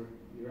context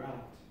you're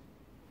at.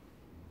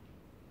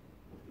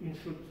 In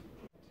should.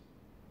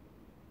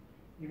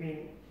 You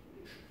mean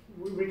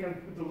we can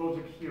put the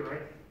logic here,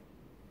 right?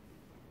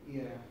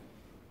 Yeah.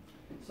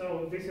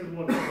 So this is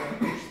what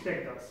each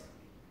stack does.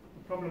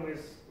 The problem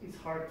is it's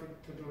hard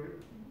to do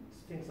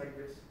things like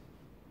this.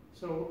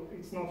 So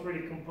it's not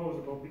really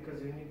composable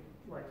because you need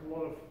like a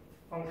lot of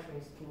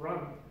functions to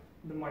run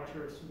the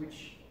matchers,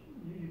 which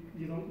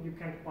you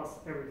can't pass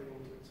everything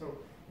into it. So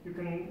you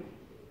can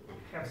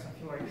have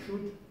something like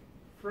should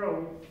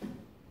throw,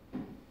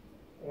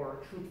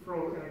 or should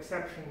throw an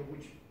exception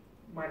which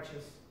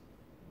matches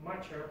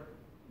matcher.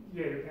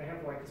 Yeah, you can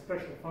have like a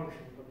special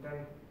function, but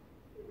then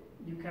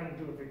you can't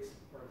do this,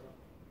 for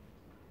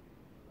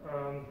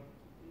example.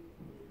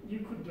 You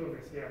could do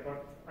this, yeah,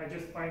 but I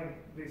just find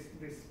this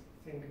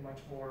thing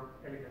much more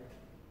elegant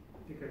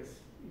because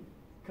it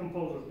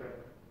composes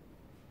better.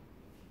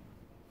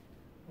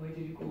 Why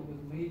did you go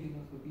with maybe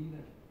not with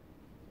either?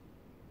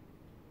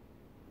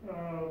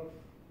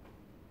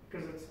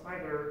 Because it's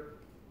either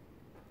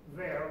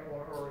there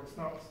or it's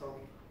not, so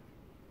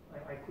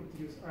I could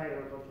use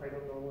either, but I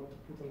don't know what to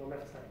put on the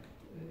left side.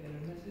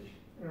 Error message?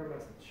 Error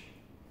message.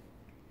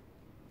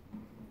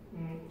 I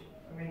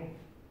mean,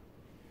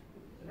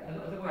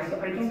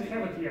 I don't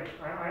have it yet.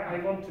 I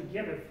want to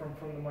get it from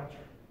the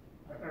matcher.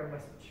 Error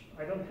message.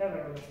 I don't have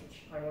error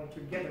message. I want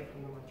to get it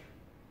from the matcher.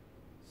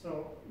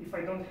 So if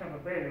I don't have a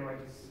value, I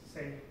just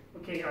say,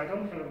 okay, I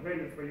don't have a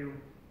value for you,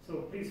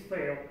 so please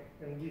fail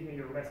and give me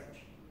your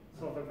message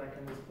so that I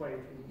can display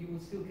it. You will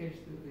still catch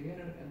the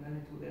error and then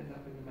it will end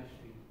up in the match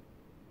tree.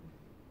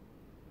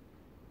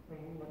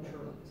 I'm not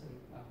sure.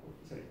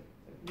 Sorry.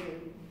 Yeah,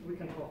 we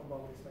can talk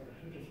about this later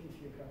if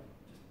you have.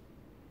 Just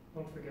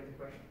don't forget the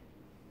question.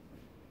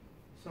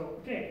 So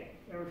okay,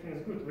 everything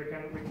is good. We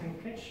can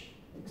catch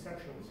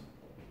exceptions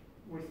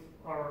with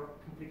our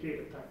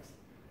complicated types,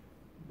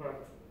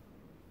 but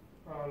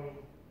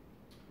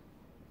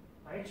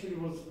I actually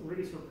was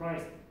really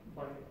surprised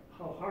by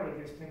how hard it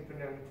is to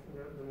implement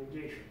the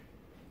negation.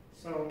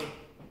 So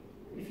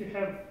if you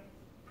have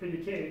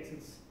predicates,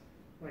 it's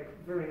like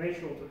very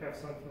natural to have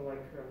something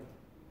like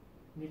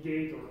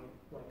negate or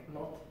like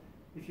not.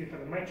 If you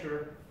have a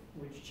matcher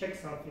which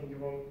checks something, you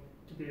want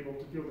to be able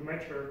to build a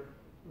matcher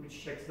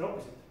which checks the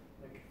opposite.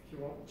 Like if you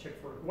want to check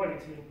for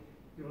equality,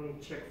 you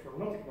want to check for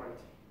not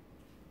equality.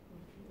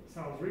 It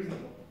sounds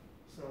reasonable.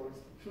 So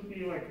it should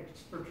be like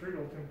super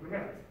trivial to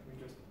implement. We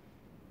just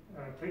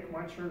take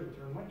matcher,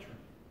 return matcher.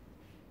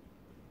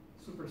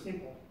 Super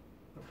simple.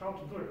 But how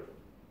to do it?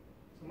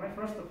 So my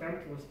first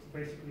attempt was to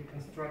basically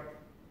construct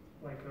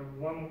like a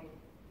one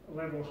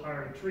level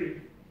higher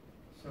tree.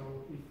 So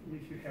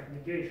if you have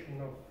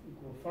negation of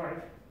equal 5,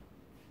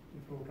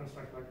 it will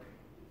construct like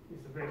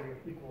is the value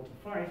equal to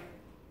 5,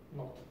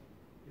 not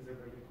is the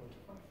value equal to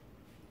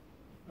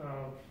 5.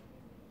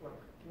 Like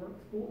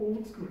all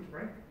looks good,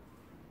 right?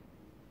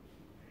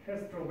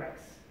 Has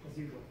drawbacks as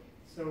usual.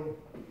 So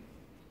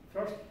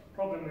first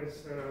problem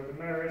is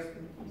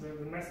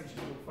the message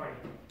you will find,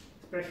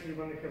 especially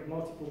when you have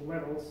multiple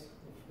levels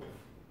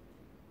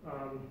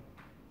of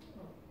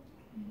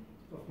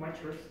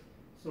matchers.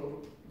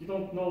 So you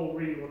don't know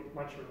really what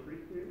matcher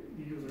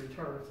the user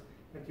returns,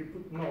 and you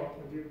put not,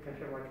 and you can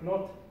have like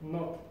not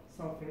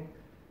something,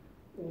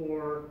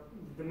 or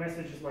the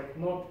message is like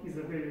not is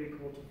a value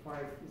equal to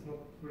 5 is not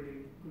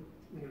really good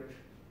English.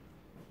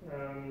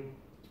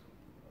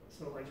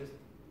 So I just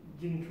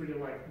didn't really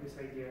like this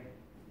idea.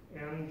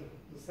 And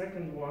the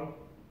second one,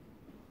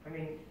 I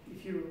mean,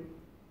 if you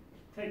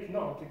take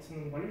not, it's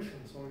an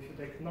involution. So if you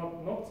take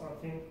not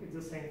something, it's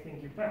the same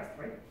thing you passed,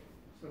 right?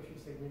 So if you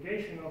say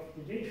negation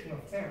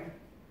of m,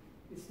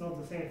 it's not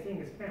the same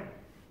thing as m,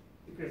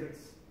 because it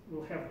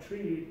will have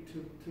two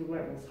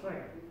levels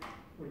higher,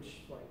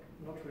 which like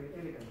not really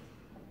elegant.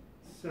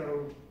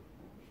 So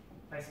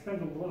I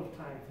spent a lot of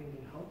time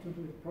thinking how to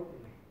do it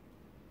properly,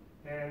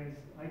 and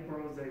I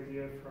borrowed the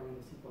idea from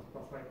the C++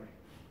 library.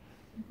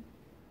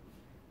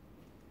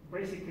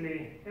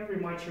 Basically, every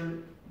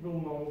matcher will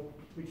know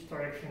which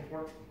direction it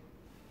works in.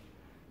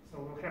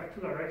 So we'll have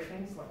two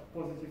directions, like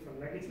positive and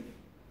negative,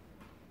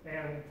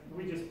 and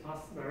we just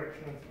pass the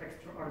direction as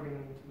extra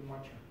argument to the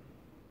matcher.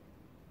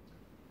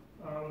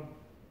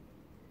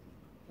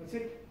 That's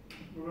it.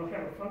 We will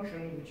have a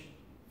function which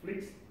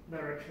flips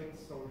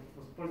directions. So if it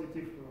was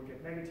positive, we will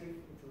get negative.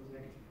 If it was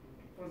negative, we will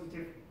get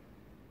positive.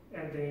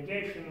 And the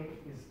negation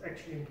is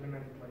actually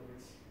implemented like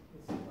this.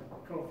 It's like a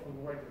code from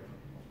the library.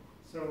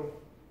 So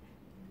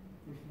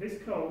with this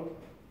code,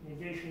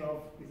 negation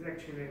of is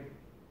actually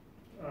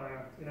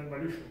an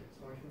involution.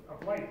 So if you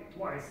apply it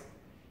twice,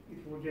 it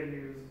will get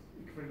you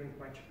equivalent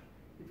matcher.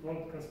 It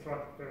won't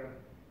construct the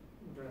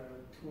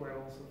two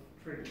levels of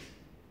trees.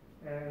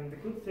 And the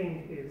good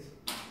thing is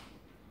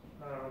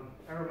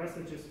error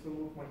messages will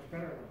look much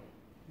better now,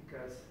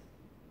 because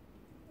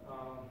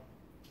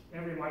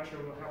every matcher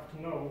will have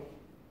to know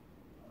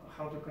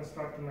how to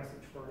construct a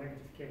message for a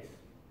negative case.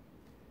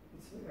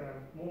 It's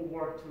more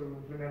work to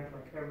implement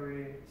like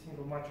every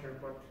single matcher,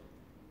 but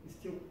it's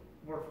still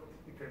worth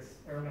it because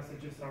error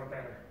messages are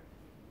better.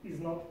 Is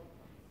not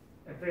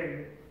a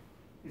value,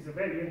 is a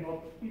value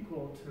not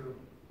equal to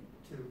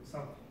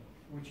something,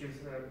 which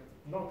is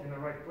not in the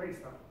right place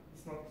now.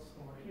 It's not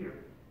somewhere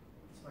here,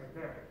 it's right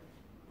there.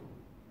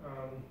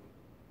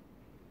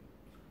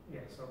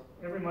 Yeah, so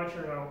every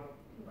matcher now,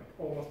 like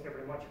almost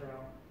every matcher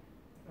now,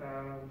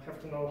 have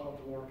to know how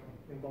to work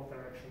in both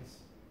directions.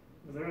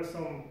 But there are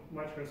some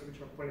matchers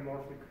which are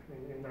polymorphic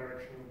in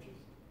direction, which is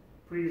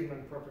prism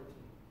and property.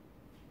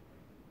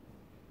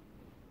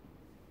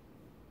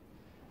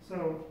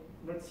 So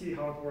let's see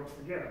how it works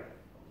together.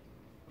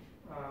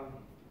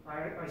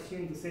 I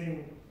assume the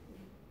same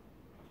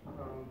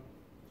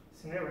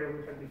scenario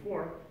we had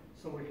before.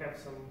 So we have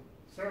some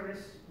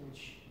service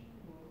which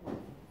for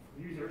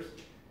users.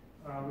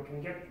 We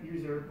can get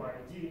user by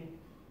ID.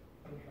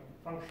 We have a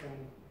function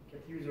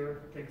get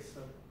user, takes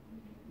a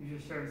user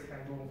service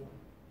handle,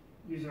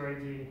 user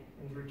ID,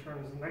 and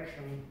returns an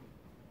action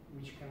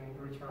which can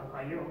return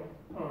IO,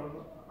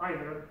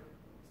 either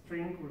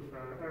string with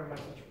an error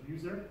message for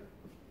user,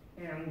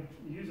 and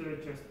user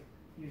just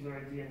user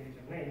ID and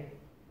username.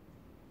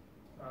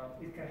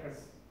 It can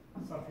has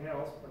something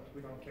else, but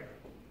we don't care.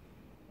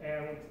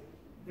 And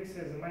this is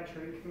a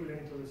matcher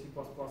equivalent to the C++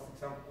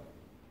 example.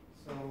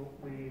 So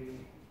we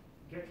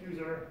get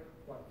user,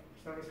 like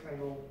service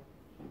handle,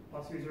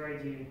 plus user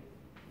ID. It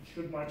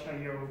should match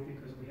IO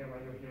because we have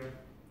IO here.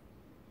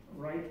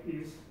 Right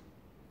is,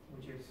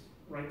 which is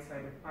right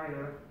side of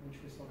either, which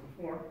we saw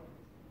before.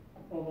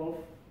 All of,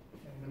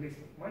 and the list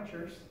of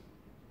matchers.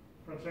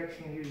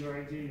 Projection user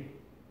ID.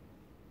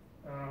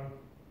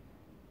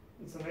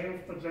 It's a name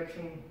of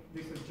projection.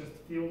 This is just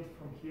field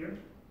from here.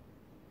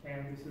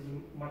 And this is a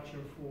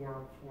matcher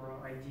for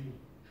ID.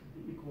 Should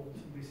be equal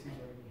to this user ID.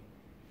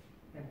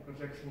 and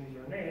projection is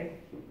your name,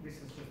 this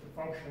is just a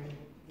function,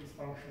 this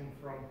function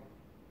from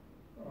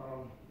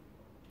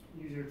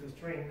user to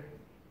string,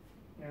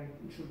 and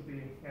it should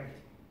be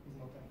empty, is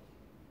not empty.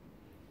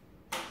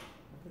 I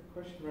have a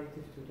question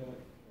relative to the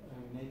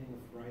naming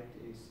of write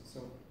is,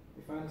 so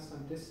if I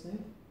understand this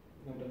name,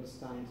 I would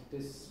understand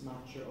this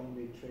matcher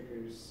only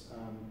triggers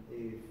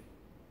if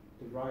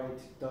the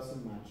right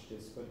doesn't match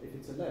this, but if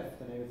it's a left,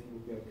 then everything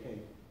will be okay.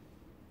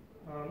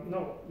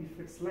 No, if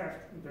it's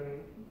left, then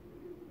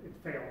it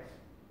fails.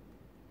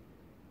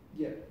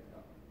 Yeah.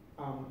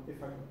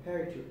 If I compare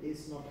it to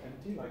is not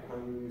empty, like how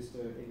you use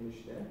the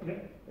English there,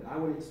 Yeah. then I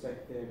would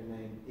expect there the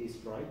name is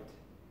right.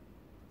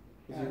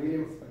 Is it And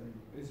really?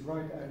 is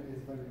right and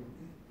is value.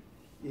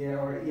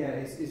 Yeah, or yeah,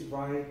 is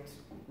right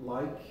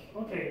like.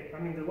 Okay, I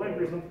mean the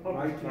library is not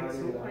published Right, yet,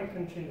 so right, I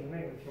can change the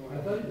name if you I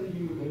want. thought that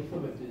you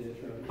implemented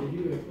it, right? Did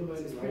you implement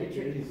It's it pretty right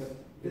tricky, in but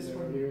the this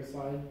one- earlier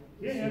slide?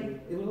 Yeah, yeah.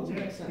 It will also Yeah,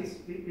 make sense.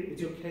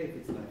 It's okay if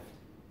it's left.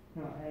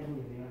 No, I agree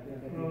with you. I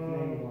think Um,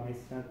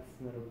 naming-wise, that's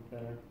a little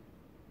better.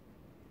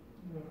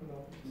 No,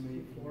 it's Maybe.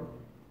 before.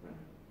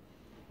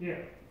 Yeah,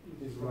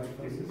 Is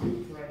right this is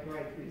value.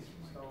 right piece,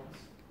 so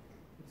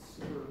it's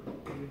super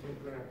easy to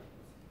implement,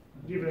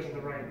 given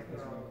the right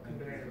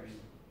combinators.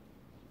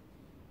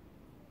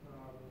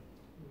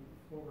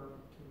 Forward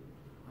to.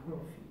 I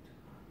will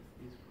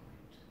feed is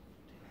right.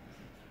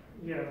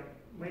 Yeah,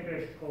 maybe I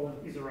should call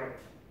it is right,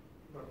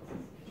 but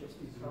it's just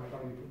Is how right.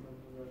 how you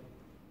put it.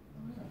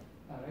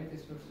 Right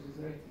is versus is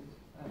right is.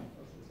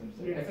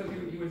 Yeah. I thought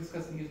you were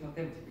discussing is not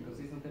empty because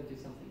is not empty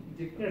is something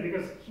different. Yeah,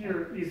 because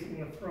here is in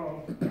the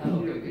front,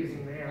 here is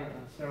in the end,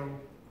 so,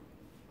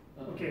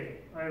 okay,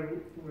 I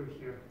will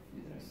here.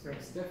 So,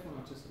 It's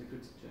definitely just a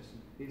good suggestion.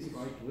 Is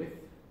right with,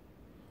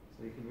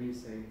 so you can really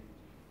say.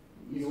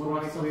 You is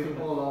want right something with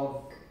all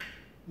of.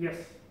 yes,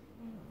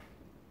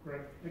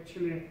 correct.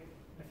 Actually,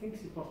 I think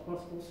C++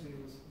 also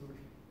uses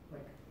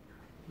like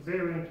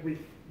variant with,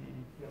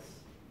 yes.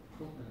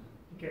 Cool.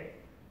 Okay,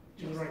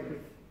 is right with.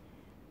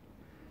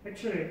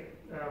 Actually,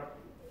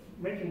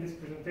 making this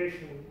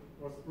presentation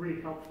was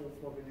really helpful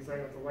for the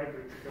design of the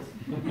library because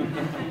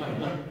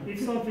if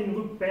something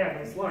looked bad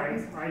on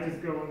slides, I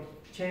just go and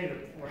change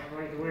it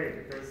right away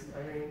because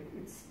I mean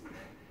it's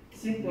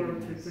simpler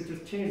to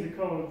just change the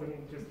code than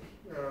just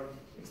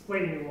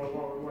explaining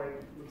why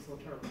it looks so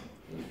terrible.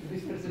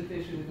 This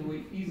presentation is a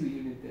way easy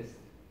unit test.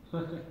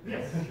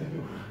 Yes.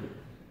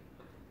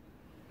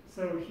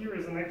 So here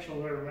is an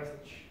actual error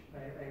message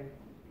I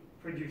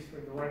produced for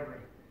the library.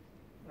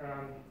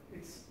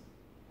 It's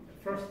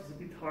at first it's a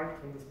bit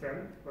hard to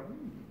understand, but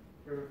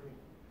bear with me.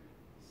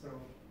 So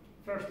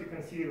first you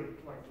can see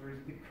that like there is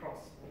a big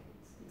cross,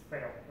 it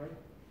failed, right?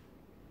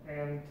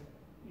 And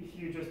if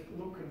you just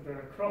look at the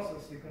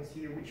crosses, you can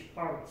see which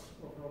parts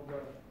of the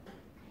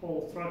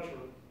whole structure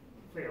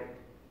failed.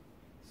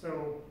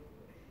 So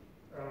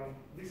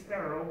this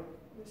arrow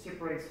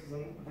separates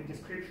the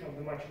description of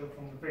the matcher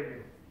from the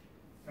value.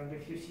 And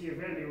if you see a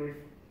value with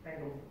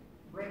angled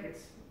brackets,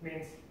 it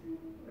means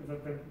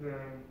that the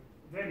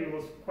value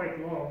was quite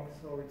long,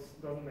 so it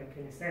doesn't make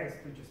any sense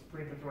to just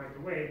print it right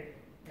away,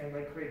 and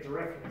I create a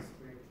reference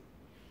to it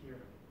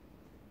here.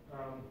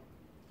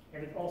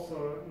 And it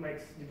also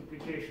makes the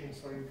duplication,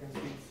 so you can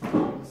see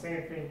the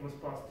same thing was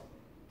passed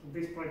to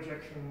this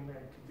projection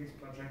and to this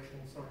projection,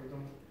 so you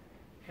don't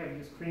have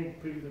your screen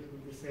printed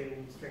with the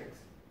same strings.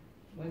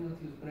 Why not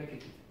use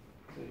bracketed?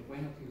 Sorry, why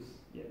not use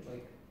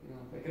like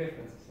like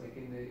references like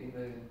in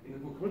the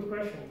book? Good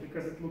question,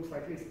 because it looks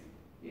like this.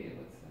 Yeah,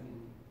 but I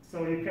mean.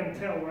 So you can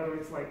tell whether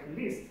it's like a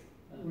list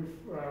with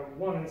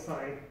one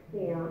inside,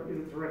 or is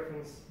it a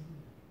reference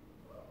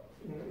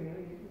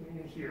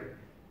in here.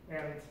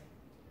 And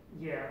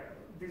yeah,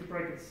 these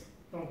brackets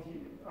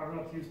are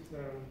not used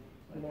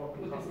more.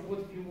 What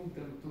if you move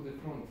them to the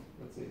front,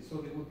 let's say, so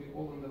they would be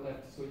all on the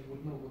left, so you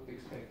would know what to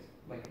expect.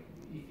 Like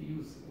if you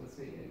use, let's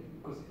say,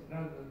 because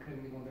rather than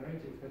having them on the right,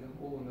 you would have them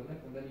all on the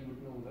left, and then you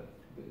would know that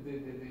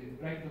the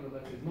bracket on the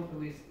left is not a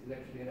list, is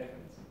actually a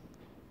reference.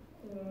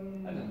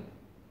 I don't know.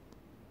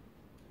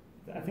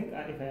 I think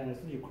if I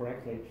understood you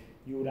correctly,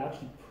 you would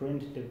actually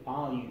print the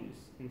values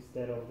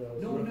instead of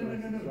those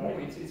references, No. right?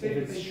 It's if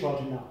it's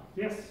short enough.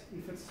 Yes,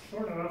 if it's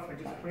short enough, I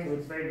just Right, print so the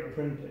it's value.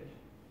 printed.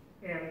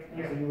 And So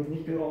yeah, you would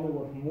need to only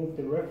move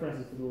the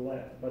references to the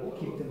left, but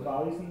keep the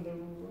values in the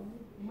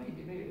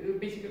right. Maybe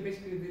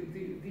basically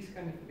this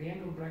kind of the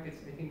angle brackets.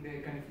 I think they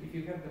kind of if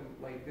you have them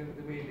like the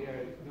way they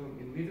are done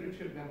in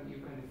literature, then you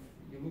kind of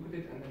you look at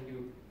it and then you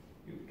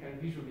kind of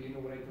visually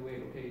know right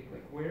away. Okay,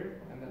 like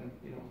where and then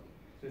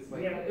So it's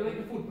like like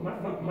a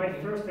football. my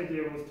first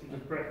idea was to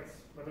use brackets,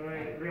 but then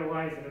I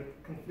realized that it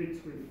conflicts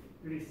with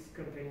lists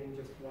containing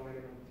just one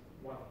element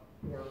one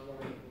or one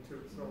element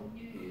two. So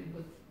Yeah,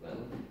 but well,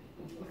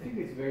 I think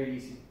it's very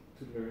easy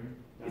to learn.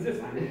 Is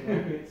it?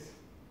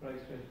 Right.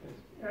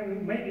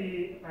 and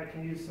maybe I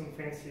can use some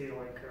fancy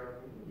like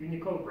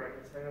Unicode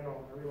brackets. I don't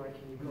know. I really like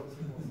Unicode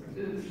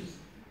symbols.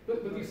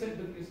 But you said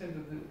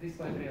that this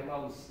library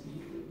allows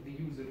the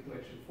user to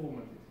actually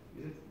format it.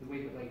 Is it the way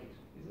you like it?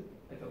 Is it?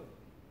 I thought.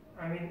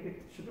 I mean, it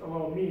should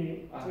allow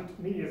me,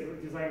 me as a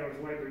designer's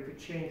library, to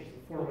change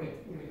the format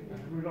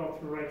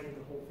without rewriting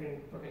the whole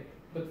thing. Okay,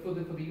 but for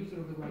the user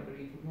of the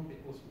library, it would not be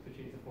possible to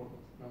change the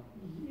format. No.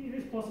 It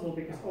is possible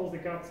because all the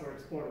guts are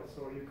exported,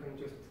 so you can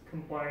just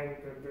combine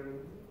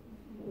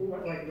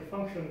like the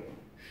function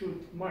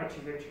should match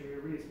is actually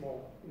really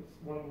small. It's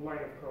one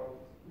line of code.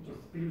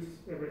 Just glues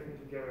everything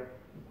together,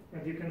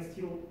 and you can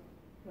still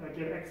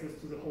get access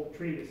to the whole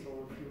tree.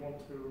 So if you want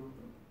to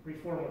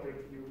reformat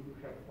it, you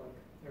have like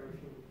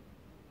everything.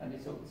 And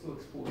it's also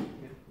exported.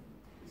 Yeah.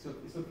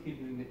 It's not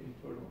hidden in the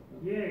internal. No?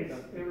 Yeah,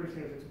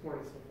 everything is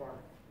exported so far.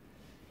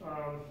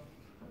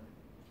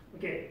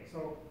 Okay,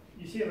 so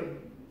you see that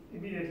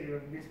immediately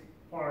that this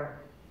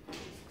part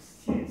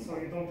succeeds, so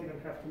you don't even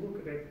have to look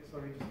at it. So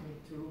you just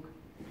need to look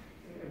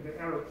at the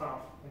arrow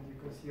path, and you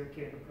can see,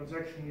 okay, the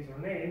projection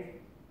username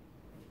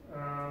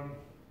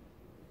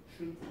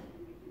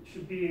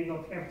should be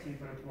not empty,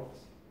 but it was.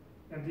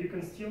 And you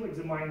can still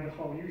examine the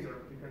whole user,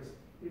 because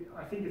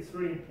I think it's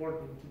really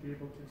important to be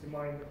able to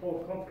examine the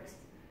whole context.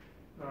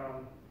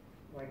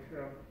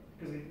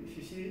 Because if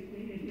you see,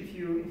 if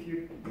you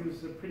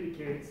use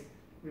predicates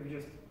with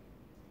just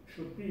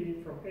should be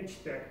from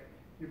HTag,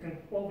 you can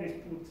always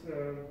put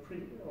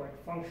like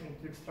function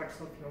to extract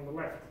something on the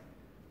left,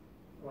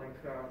 like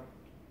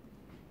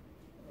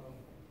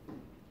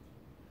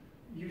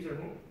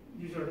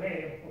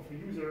username of a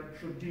user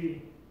should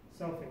be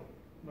something,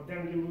 but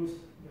then you lose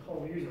the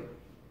whole user.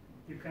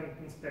 You can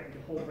inspect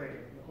the whole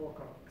value, the whole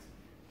context,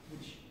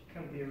 which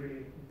can be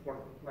really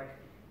important. Like,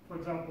 for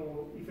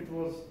example, if it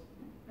was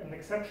an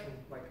exception,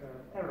 like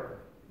an error,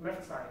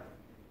 left side,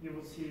 you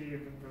will see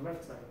the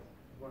left side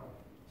as well.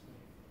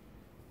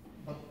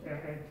 But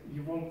and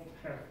you won't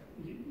have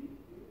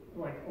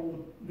like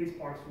all these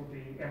parts will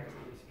be empty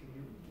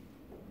basically.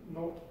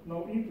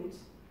 No inputs,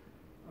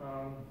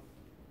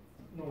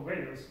 no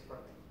values,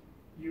 but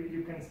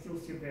you can still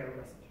see their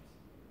messages.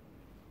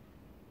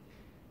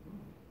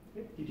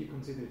 Did you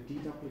consider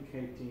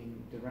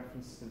deduplicating the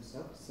references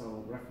themselves?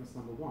 So reference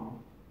number 1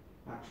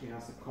 actually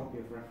has a copy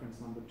of reference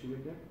number 2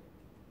 in there,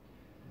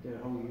 the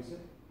whole user?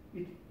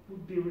 It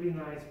would be really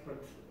nice,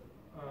 but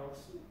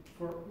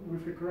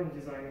with recurrent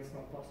design it's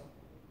not possible.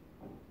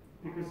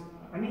 Because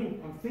I mean,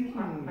 I'm thinking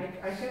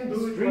I can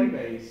do it string like,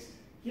 based.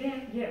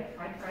 Yeah,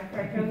 I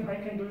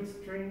can do it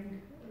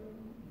string,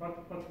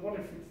 but what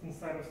if it's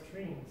inside of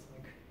strings?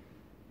 Like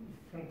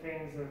it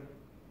contains a.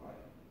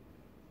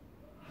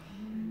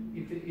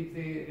 If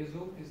the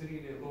result is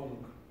really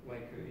long,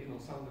 like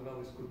some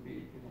values could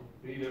be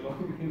really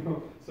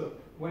long, so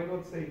why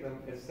not save them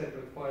as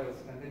separate files,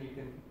 and then you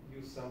can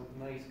use some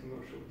nice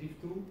commercial diff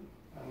tool,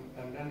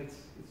 and then it's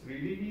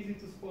really easy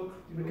to spot.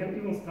 We can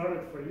even start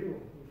it for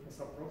you with a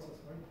subprocess,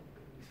 right? You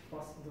can just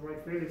pass the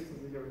right values to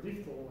your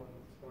diff tool,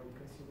 and so you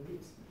can see the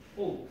diffs.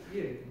 Oh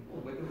yeah,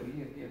 by the way,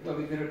 yeah. Well,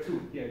 there are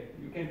 2. Yeah,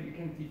 you can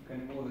diff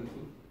kind of more than 2.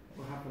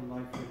 Or have a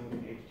live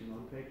reloading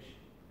HTML page.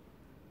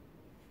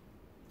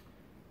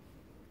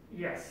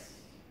 Yes,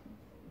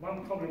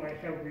 one problem I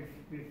have with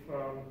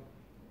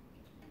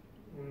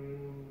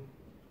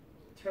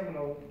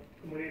terminal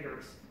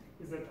emulators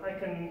is that I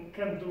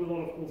can do a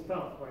lot of cool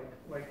stuff.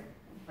 Like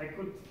I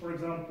could, for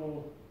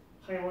example,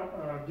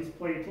 highlight,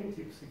 display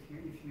tooltips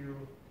if you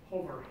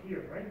hover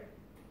here, right?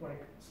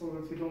 Like so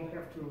that you don't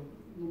have to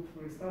look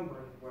for this number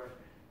anywhere.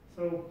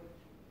 So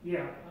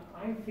yeah,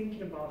 I'm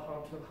thinking about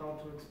how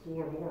to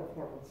explore more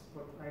formats,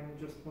 but I'm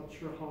just not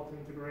sure how to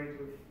integrate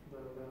with the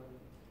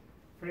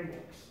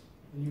frameworks.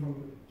 You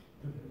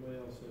might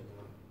also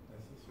not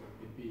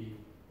necessarily be,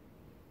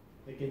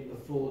 like in the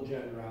full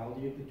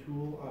generality of the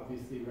tool,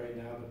 obviously right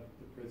now the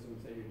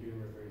prisms that you're doing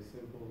are very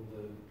simple,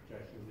 the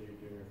projections that you're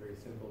doing are very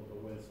simple,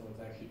 but when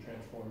someone's actually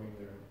transforming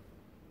their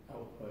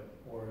output,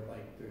 or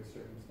like there's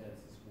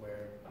circumstances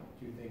where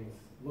 2 things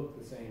look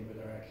the same but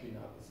are actually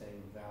not the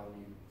same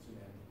value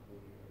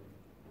semantically,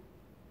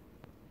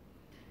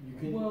 you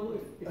can,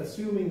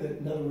 assuming that,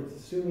 in other words,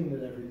 assuming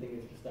that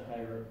everything is just a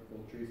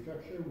hierarchical tree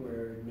structure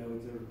where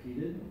nodes are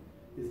repeated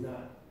is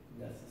not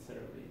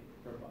necessarily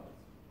robust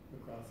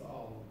across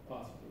all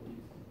possible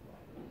uses.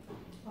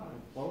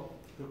 Well,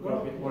 could go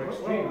a bit more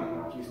extreme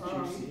and use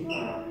GC.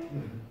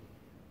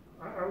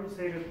 I would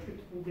say that it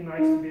would be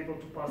nice to be able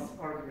to pass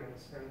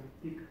arguments and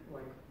pick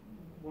like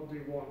what do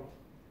you want.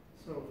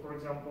 So for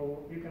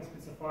example, you can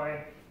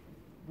specify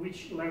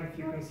which length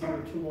you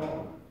consider too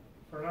long.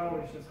 For now,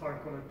 it's just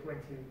hard-coded 20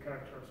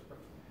 characters, but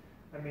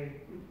I mean,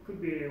 it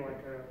could be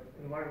like an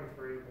environment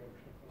variable or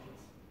something like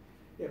this.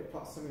 Yeah,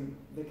 plus, I mean,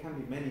 there can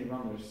be many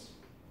runners,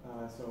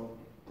 so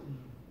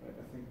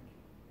I think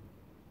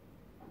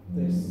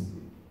this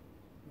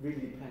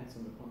really depends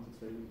on the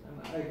context where you, and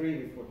I agree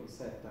with what you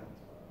said, that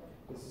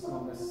this is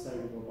not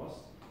necessarily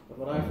robust, but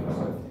what I've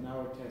observed in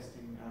our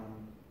testing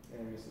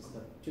areas is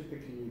that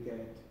typically you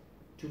get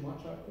too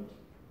much output.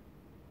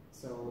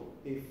 So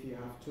if you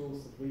have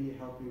tools that really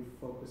help you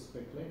focus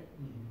quickly,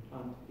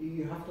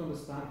 you have to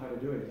understand how to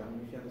do it. I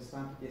mean, if you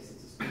understand that yes,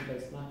 it's a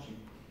string-based matching,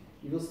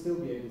 you will still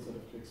be able sort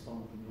of to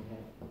expand it in your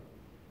head.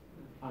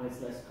 And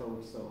it's less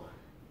code, so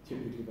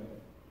typically better.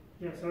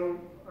 Yeah, so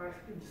I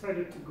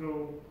decided to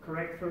go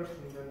correct first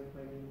and then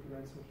maybe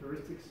implement some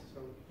heuristics.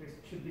 So this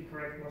should be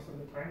correct most of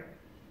the time.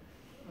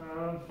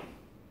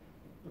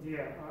 But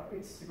yeah,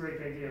 it's a great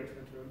idea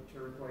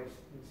to replace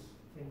these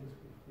things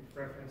with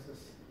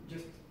references.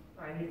 Just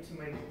I need to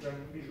make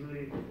them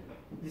visually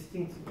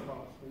distinct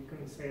somehow. So you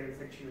can say it's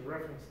actually a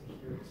reference in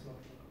here, it's not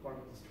like part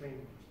of the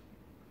string.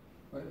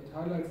 But it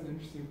highlights an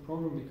interesting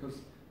problem because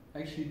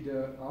actually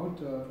the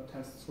outer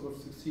test sort of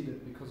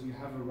succeeded because you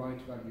have a right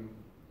value.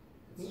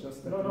 It's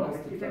just that no, the no,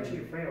 nested it actually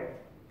value. failed.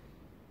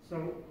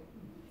 So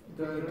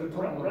The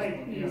topmost right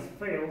one, is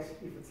fails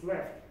if it's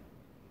left,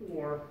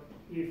 or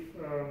if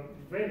the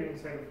value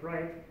inside of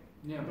right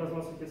yeah. does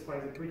not satisfy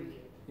the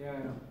predicate. Yeah,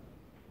 yeah.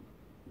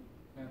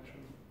 Yeah,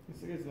 true.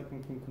 It's like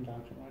in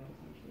conjunction, right?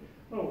 Essentially.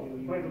 Oh,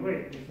 You- by the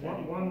way, you-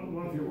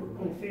 one If you were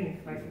cool right.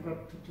 thing I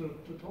forgot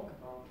to talk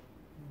about.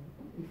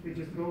 If we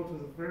just go to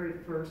the very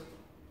first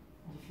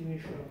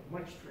definition of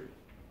match tree,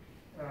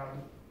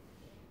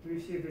 do you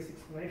see this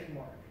exclamation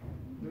mark?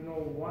 Do you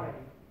know why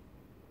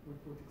we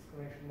put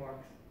exclamation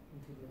marks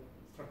into the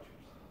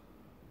structures?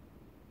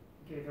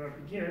 Okay, they're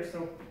beginners,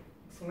 so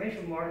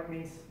exclamation mark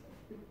means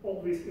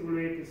always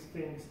evaluate these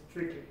things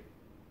strictly.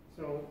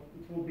 So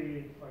it will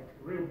be like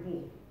a real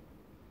bool.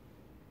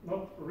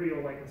 Not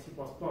real like in C++,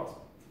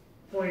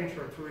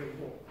 pointer to real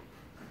bool.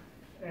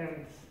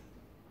 And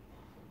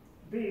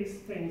these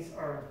things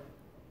are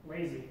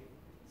lazy.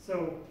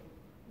 So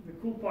the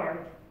cool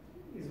part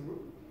is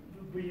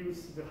we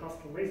use the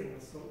Haskell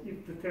laziness. So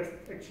if the test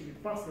actually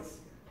passes,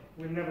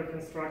 we never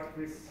construct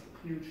these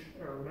huge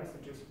error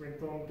messages. We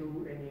don't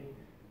do any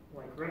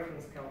like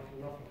reference counting,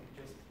 nothing.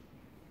 Just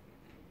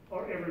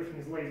or everything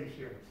is lazy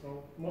here.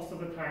 So most of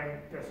the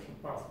time the test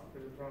should pass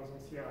because it runs on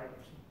CI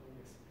or something like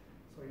this.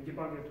 So you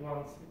debug it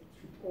once,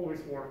 it should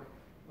always work.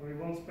 And we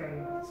won't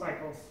spend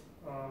cycles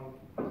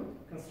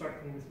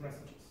constructing these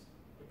messages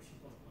like C++.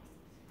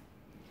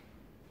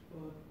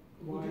 But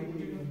why do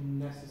you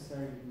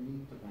necessarily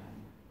need the ban?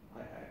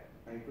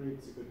 I agree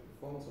it's a good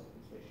performance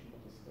optimization,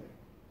 but it's like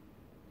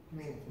I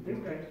mean, this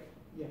guy.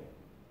 yeah.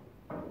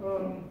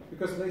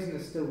 Because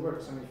laziness still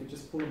works. I mean, if you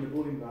just pull in the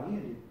Boolean value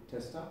and you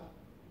test that.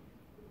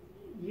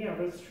 Yeah,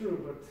 that's true,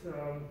 but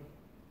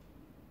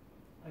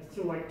I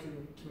still like to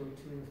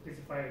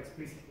specify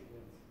explicitly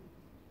that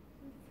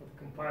for the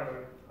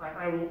compiler,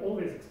 I will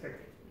always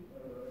expect it.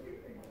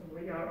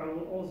 I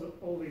will also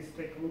always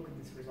take a look at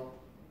this result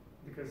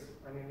because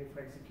I mean, if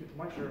I execute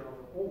much error, I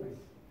will always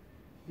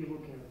be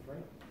looking at it,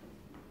 right?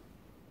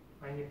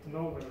 I need to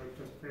know whether it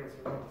just fails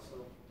or not.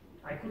 So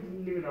I could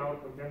leave it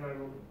out, but then I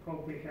will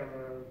probably have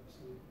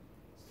some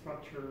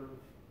structure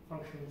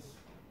functions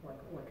like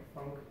a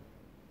func.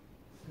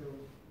 So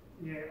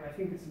yeah, I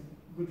think it's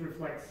a good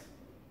reflex.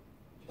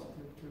 Just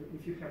to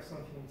if you have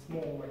something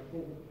small like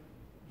bold,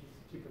 just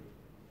keep it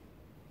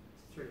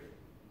strict.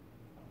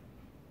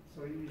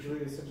 So you Usually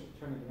they essentially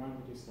turn it around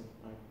and do something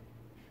like,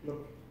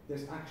 look,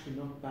 there's actually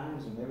not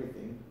bans on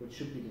everything, which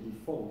should be the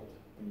default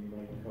when you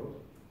write code.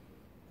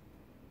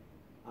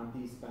 And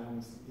these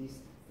bans, these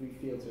three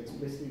fields are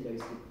explicitly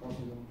lazy because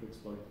we want to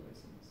exploit the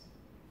laziness.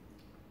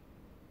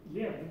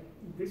 Yeah,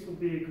 this would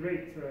be a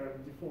great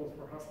default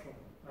for Haskell.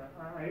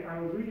 I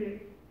would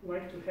really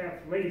like to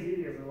have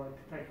lazy as a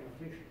like type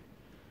annotation,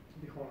 to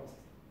be honest.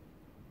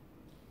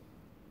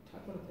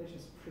 Type annotation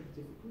is pretty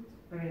difficult.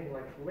 I mean,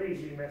 like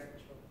lazy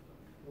message,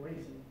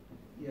 lazy.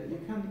 Yeah, you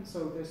can.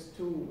 So there's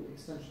two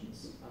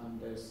extensions.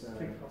 There's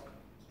Strict Haskell.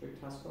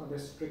 strict Haskell and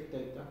there's strict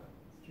data,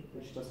 Strict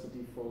which does the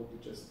default. You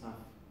just have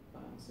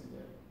bans in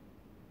there.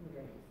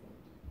 Okay.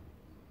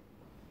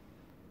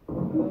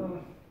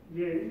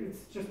 Yeah,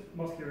 it's just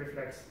mostly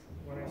reflex.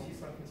 When I see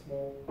something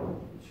small,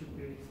 it should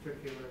be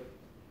strictly read.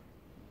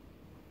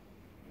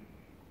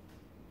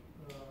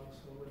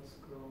 So let's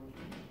go to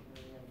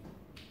the very end.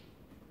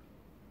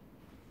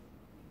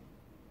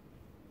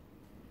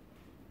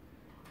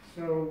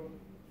 So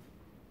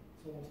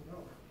it's almost an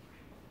hour.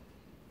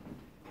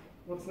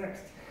 What's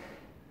next?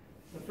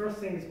 The first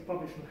thing is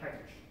publish and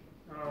package.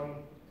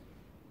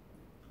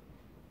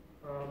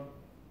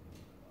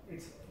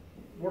 It's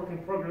work in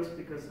progress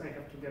because I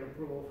have to get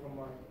approval from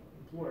my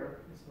employer.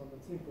 It's not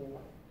that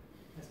simple.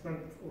 I spent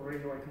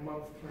already like a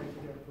month trying to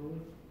get approval.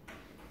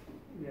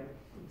 Yeah,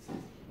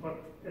 but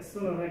as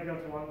soon as I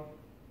got one,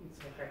 it's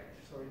a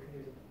package, so you can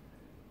use it.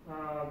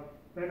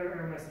 Better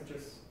error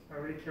messages, I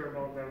really care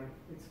about them.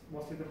 It's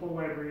mostly the whole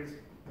library is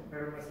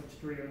error message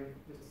driven,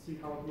 just to see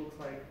how it looks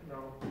like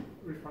now,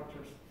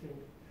 refactors thing.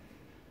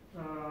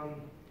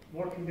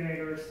 More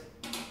combinators.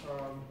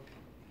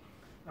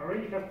 I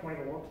already have quite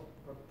a lot,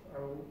 but I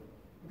would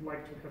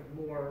like to have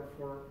more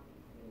for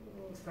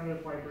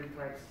standard library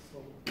types, so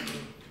you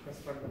can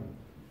construct them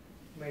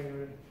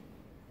manually.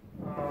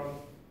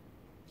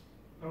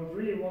 I would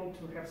really want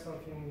to have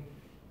something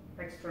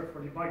extra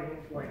for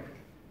debugging, like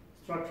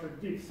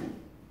structured diffs,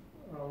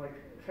 like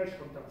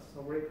Hashcode does.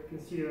 So where you can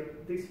see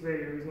that this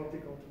value is not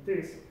equal to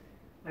this,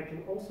 I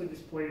can also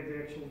display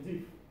the actual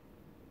diff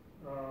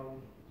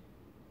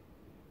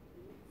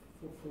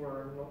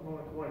for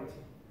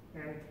non-equality.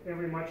 And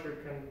every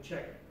matcher can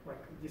check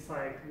like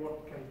decide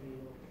what can be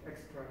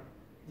extra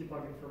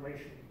debug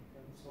information,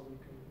 and so you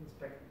can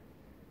inspect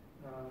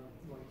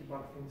like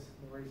debug things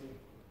more easily.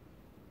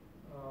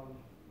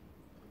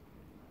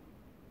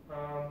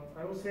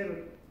 I will say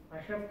that I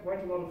have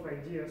quite a lot of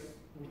ideas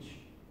which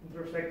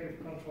intersect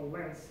with control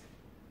lens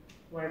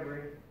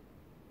library.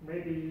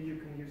 Maybe you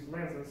can use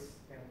lenses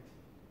and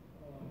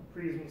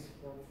prisms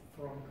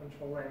from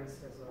control lens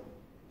as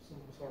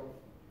some sort of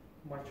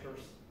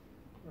matchers,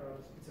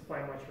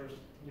 specify matchers,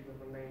 give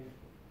them a name.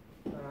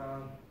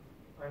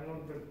 I'm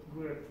not that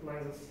good at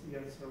lenses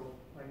yet, so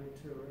I need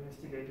to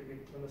investigate a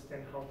bit to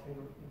understand how to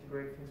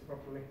integrate things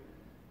properly.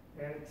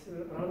 And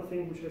another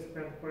thing which I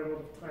spent quite a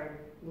lot of time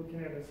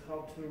looking at is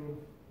how to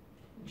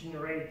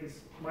generate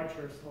these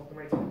matchers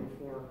automatically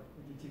for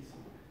DTs.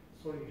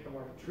 So you have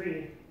like a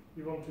tree,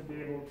 you want to be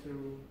able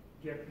to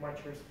get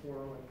matchers for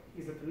like,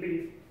 is it a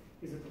leaf,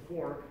 is it a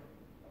fork,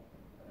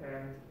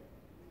 and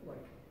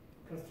like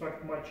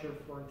construct matcher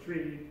for a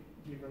tree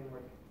given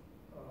like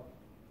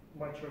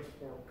matchers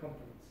for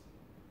components.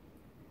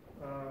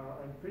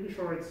 I'm pretty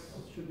sure it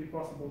should be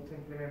possible to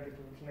implement it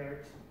with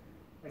generics.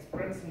 I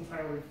spent some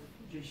time with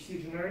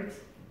GHC generics.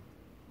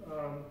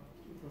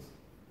 It was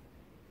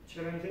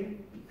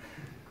challenging.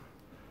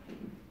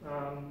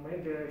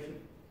 Maybe I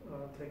should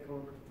take a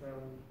look at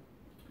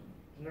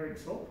generic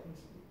SOAP,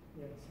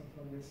 yeah,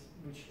 something like this,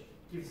 which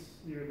gives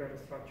you a better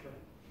structure.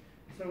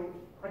 So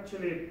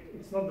actually,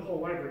 it's not the whole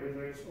library.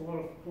 There's a lot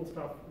of cool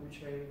stuff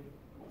which I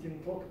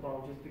didn't talk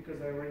about just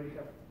because I already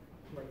have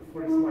like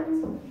 40 slides.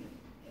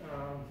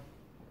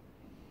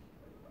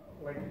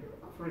 Like,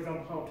 for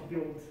example, how to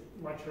build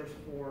matchers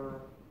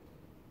for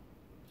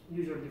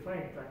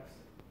user-defined types.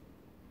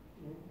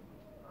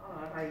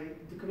 I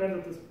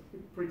documented this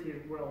pretty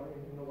well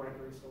in the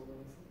library, so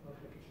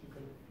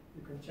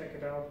you can check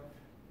it out.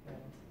 And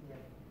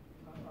yeah,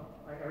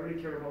 I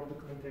really care about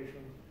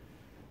documentation.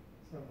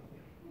 So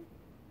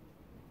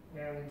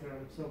yeah.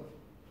 And so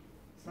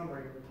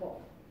summary of the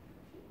talk.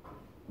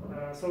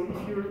 So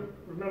if you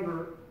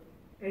remember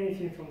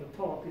anything from the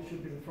talk, it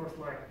should be the first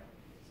line.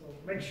 So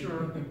make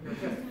sure your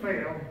test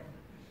fails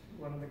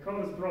when the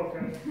code is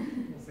broken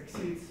and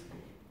succeeds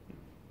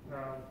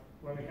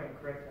when we have a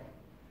correct one.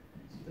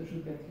 So there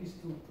should be at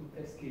least two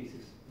test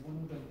cases. One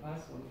of them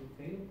pass, one will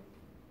fail.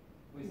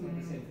 Or it's not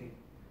the same thing?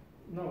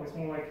 No, it's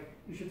more like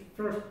you should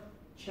first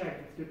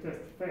check if your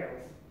test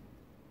fails.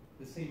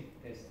 The same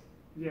test.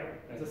 Yeah,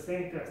 right. The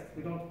same test.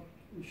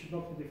 You should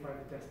not modify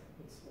the test.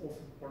 It's also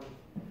important.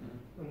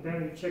 And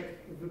then you check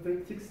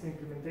the fixed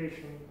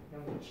implementation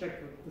and you check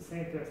that the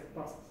same test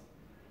passes.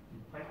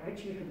 I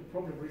actually had a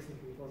problem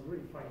recently. It was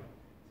really funny.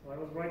 So I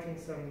was writing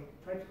some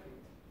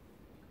TypeScript,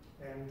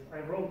 and I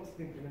wrote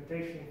the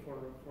implementation for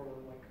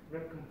like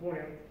web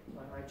component.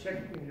 I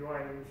checked in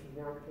UI and it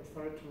worked. I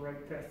started to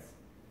write tests.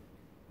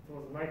 It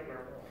was a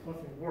nightmare.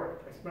 Nothing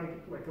worked. I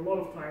spent like a lot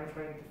of time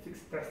trying to fix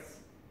tests,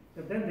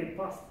 and then they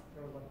passed.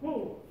 I was like,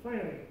 whoa,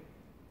 finally, it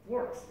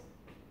works.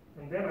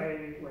 And then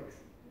I like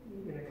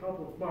in a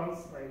couple of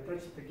months I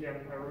touched it again.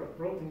 I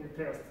wrote a new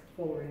test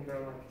following the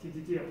like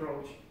TDD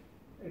approach.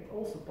 It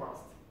also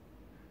passed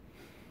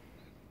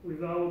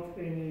without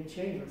any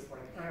changes.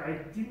 Like I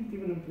didn't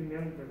even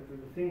implement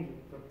the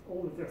thing, but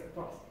all the tests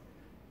passed.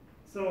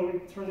 So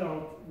it turned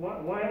out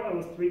while I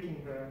was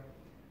tweaking the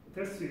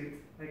test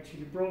suite, I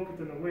actually broke it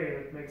in a way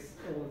that makes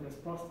all of this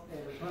pass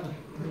all the time.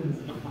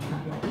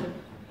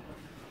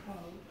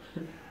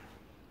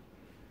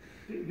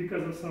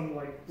 Because of some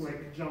like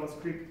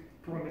JavaScript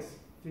promise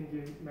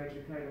thingy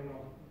magic, I don't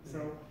know. So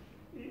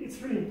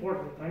it's really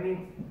important. I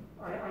mean,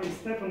 I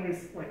step on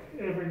this like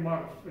every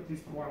month at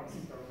least once.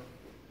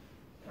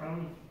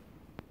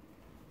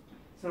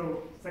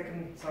 So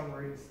second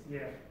summary is,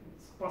 yeah,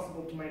 it's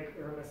possible to make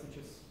error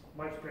messages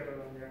much better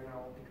than they are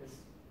now, because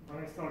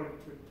when I started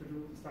to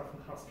do stuff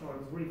in Haskell, I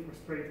was really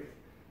frustrated.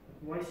 Like,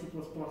 why C++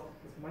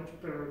 has much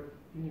better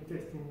unit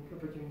testing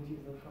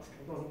opportunities than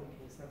Haskell? Doesn't make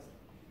any sense.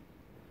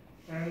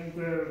 And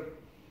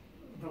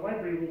the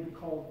library will be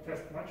called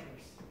test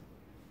matchers,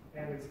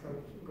 and it's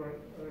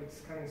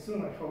it's coming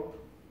soon, I hope.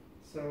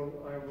 So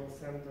I will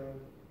send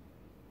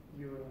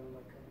you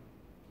like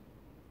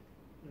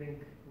a link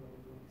when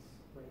it's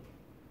ready.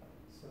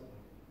 So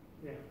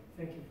yeah,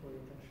 thank you for your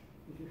attention.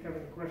 If you have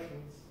any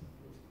questions,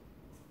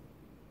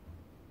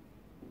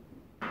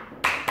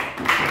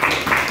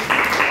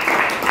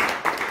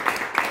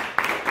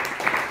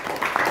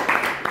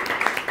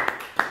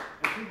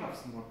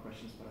 some more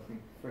questions, but I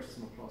think first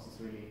some applause is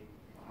really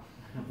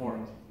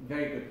warranted.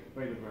 Very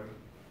good work,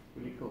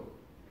 really cool.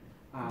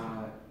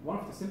 One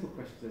of the simple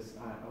questions is,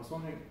 I was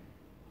wondering,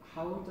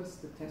 how does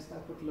the test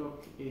output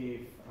look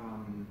if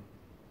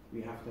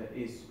we have the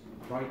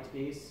right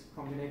is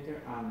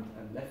combinator and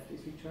a left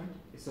is returned?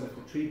 Is sort of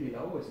the tree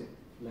below, is it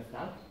left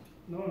out?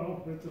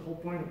 No, that's the whole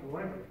point of the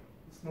library.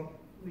 It's not,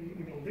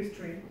 you mean this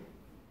tree,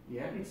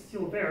 yeah, it's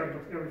still there,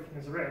 but everything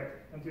is red,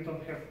 and you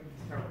don't have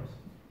these arrows.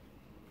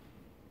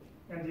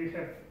 And you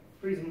have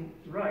prism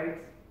right,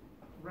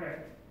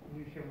 red, and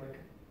you have like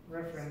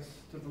reference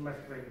to the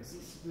left red.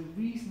 The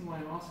reason why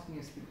I'm asking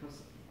is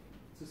because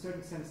to a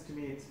certain sense, to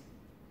me,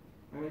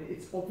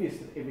 it's obvious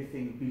that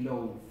everything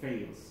below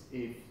fails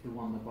if the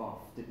one above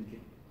didn't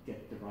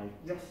get the right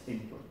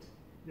input.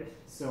 Yes.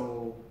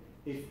 So,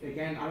 if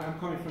again, I'm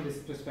coming from this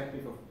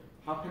perspective of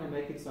how can I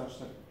make it such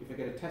that if I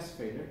get a test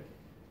failure,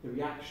 the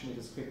reaction is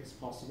as quick as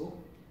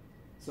possible.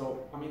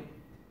 So, I mean,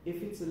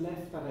 if it's a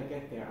left that I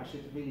get there, I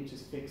should really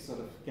just fix sort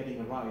of getting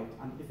a right,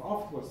 and if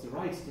afterwards the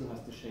right still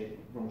has the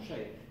wrong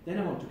shape, then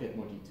I want to get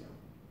more detail.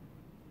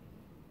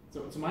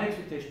 So my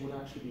expectation would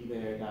actually be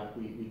there that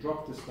we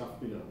drop the stuff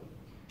below.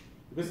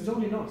 Because it's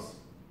only noise.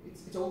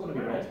 It's all going to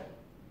be red.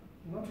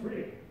 Not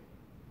really.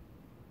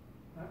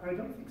 I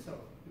don't think so.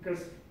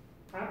 Because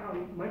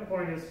my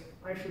point is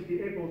I should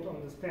be able to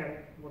understand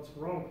what's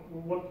wrong,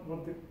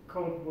 what the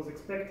code was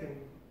expecting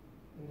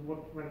and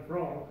what went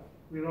wrong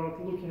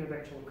without looking at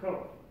actual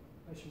code.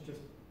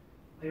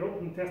 I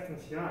open test and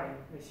CI,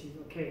 I see,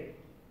 okay,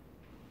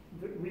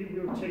 we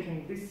were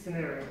checking this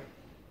scenario,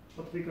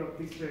 but we got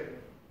this value.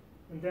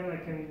 And then I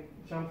can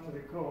jump to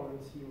the code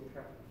and see what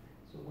happened.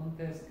 So one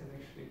test can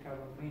actually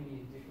cover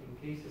many different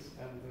cases,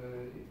 and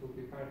it will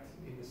be part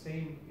in the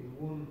same,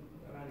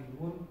 running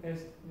one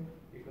test.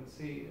 You can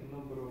see a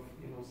number of,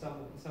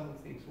 some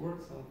things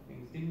worked, some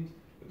things didn't,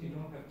 but you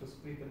don't have to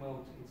split them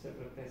out in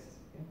separate tests.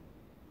 Yeah?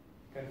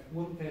 Kind of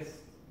one test.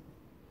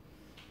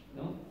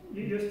 No?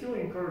 You're still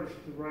encouraged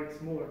to write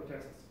smaller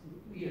tests.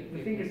 Yeah,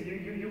 the thing is,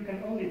 you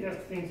can only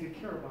test things you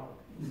care about.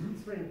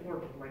 It's very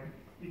important. Like,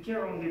 you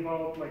care only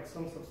about like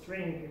some sort of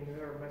string in the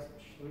error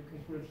message, so you can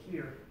put it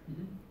here.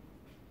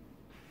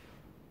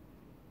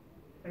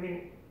 I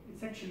mean,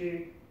 it's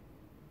actually,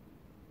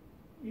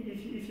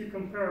 if you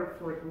compare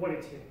for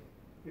quality,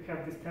 you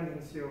have this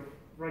tendency of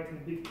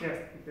writing big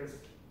tests because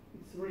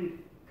it's really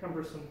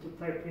cumbersome to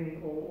type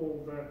in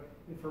all the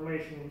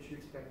information which you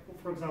expect.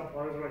 For example,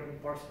 I was writing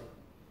parser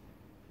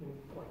in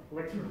like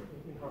lecture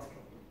in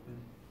Haskell,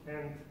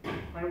 and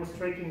I was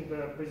tracking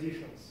the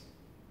positions.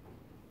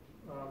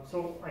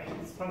 So I have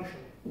this function,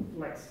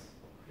 lex.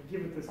 I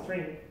give it a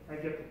string, I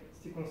get a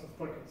sequence of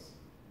tokens.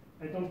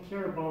 I don't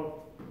care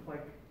about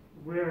like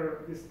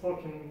where this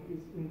token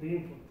is in the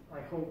input.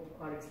 I hope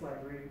Alex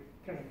library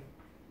can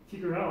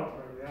figure out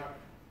where they are.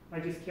 I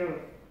just care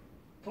that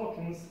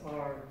tokens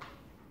are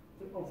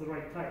of the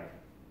right type.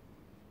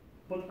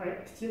 But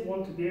I still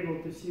want to be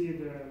able to see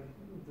the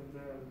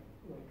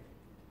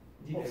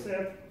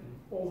offset,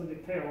 all the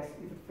details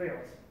if it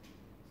fails.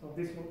 So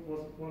this was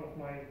one of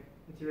my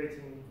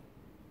iterating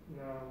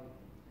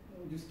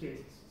use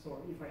cases.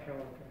 So if I have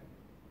like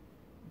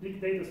a big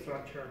data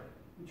structure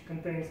which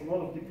contains a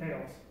lot of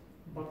details,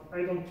 but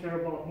I don't care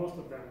about most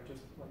of them,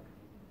 just like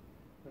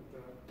that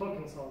the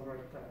tokens are the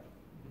right type.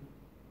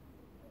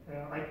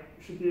 I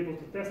should be able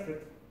to test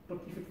it, but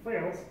if it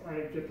fails, I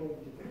get all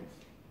the details.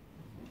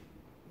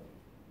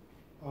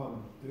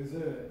 There's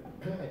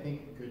I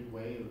think, a good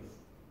way of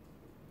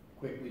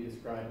quickly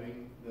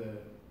describing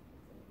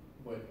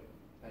what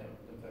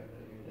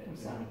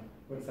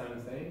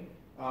Simon's saying,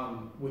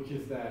 which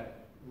is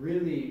that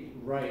really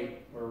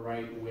write or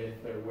write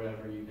with or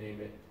whatever you name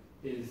it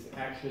is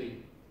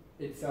actually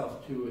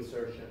itself two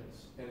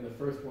assertions, and the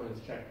first one is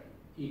checked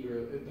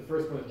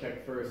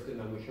first, and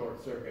then we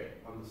short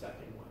circuit on the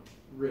second one.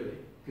 Really,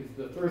 because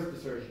the first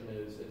assertion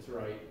is it's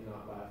right,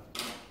 not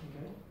left,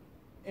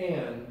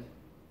 and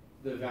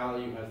the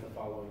value has the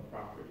following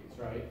properties,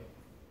 right?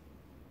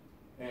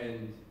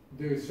 And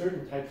there's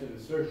certain types of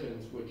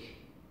assertions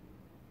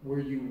where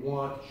you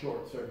want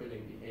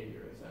short-circuiting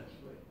behavior,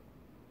 essentially.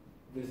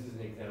 This is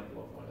an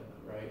example of one of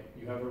them, right?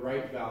 You have a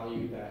right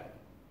value that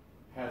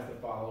has the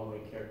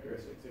following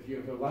characteristics. If you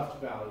have a left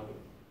value,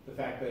 the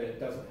fact that it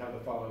doesn't have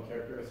the following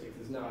characteristics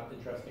is not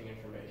interesting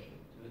information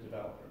to the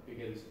developer,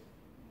 because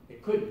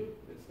it could be.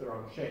 It's the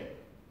wrong shape.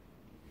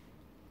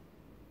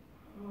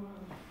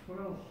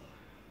 Well,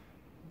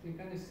 you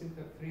kind of still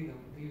have freedom.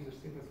 The user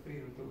still has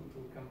freedom to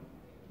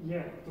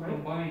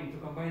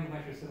combine the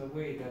measures in a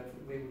way that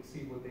they would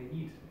see what they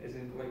need, as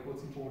in like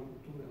what's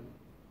important to them.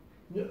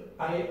 No,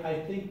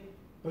 I think,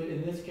 but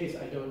in this case,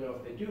 I don't know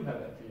if they do have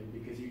that freedom,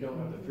 because you don't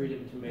have the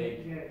freedom to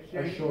make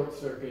a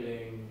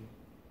short-circuiting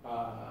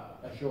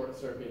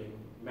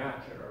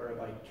matcher, or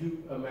like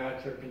a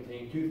matcher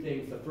containing two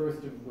things, the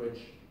first of which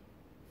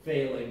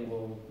failing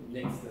will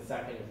nix the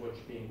second of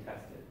which being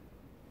tested.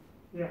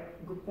 Yeah,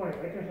 good point.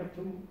 I can have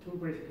two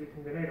basically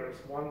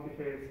combinators. One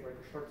behaves like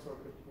a short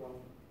circuit, one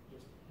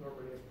just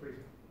normally as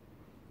prism.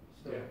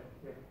 So,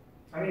 yeah.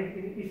 I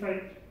mean, if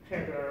I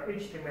had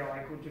HTML,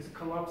 I could just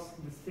collapse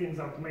these things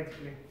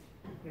automatically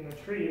in a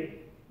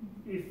tree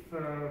if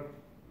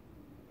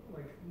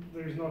like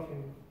there's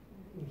nothing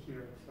in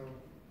here.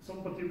 So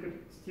but you could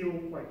still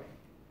like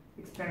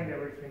expand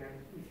everything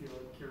if you're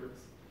curious.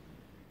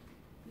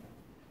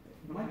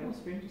 It might also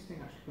be interesting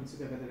actually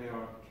consider whether there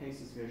are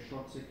cases where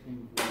short-circuiting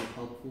would be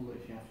helpful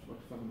if you have to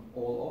turn them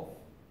all off,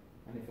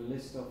 and if a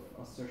list of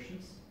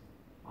assertions,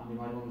 and you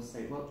might almost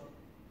say, well,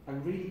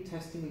 I'm really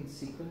testing in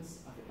sequence,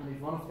 and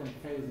if one of them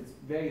fails, it's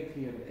very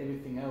clear that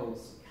everything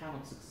else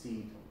cannot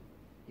succeed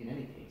in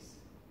any case.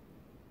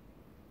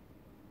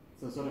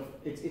 So sort of,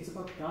 it's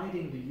about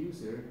guiding the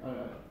user,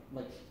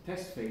 like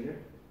test failure.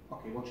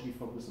 Okay, what should you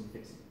focus on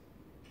fixing?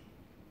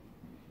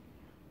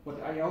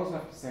 But I also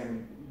have to say, I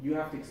mean, you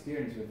have the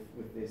experience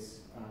with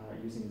this,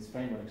 using this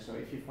framework. So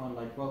if you find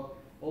like, well,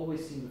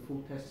 always seeing the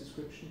full test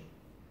description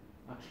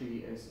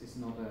actually is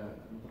not a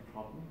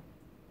problem.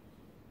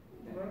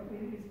 Well,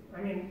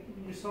 I mean,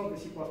 you saw the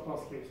C++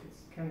 case.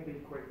 It can be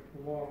quite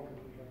long and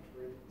you have to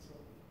read it. So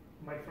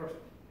my first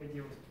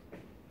idea was to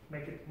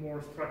make it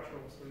more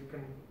structural so you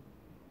can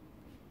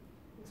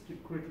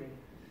skip quickly.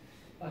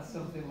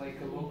 Something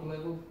like a local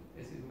level,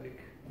 is it like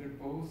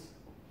verbose?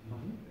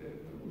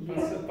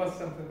 Yeah. Pass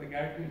something like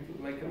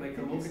argument, like a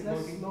local It's less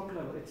logging? local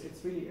level.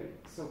 It's really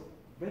so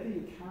whether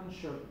you can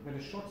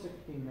whether short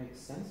circuiting makes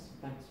sense.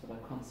 Thanks for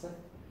that concept.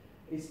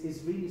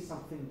 Is really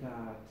something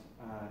that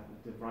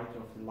the writer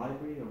of the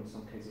library, or in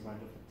some cases the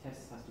writer of the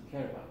test, has to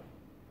care about.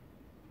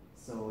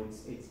 So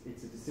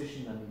it's a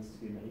decision that needs to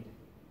be made.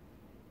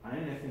 And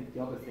then I think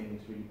the other thing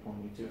is really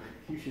pointing to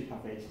you should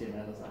have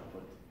HTML as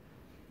output.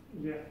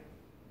 Yeah.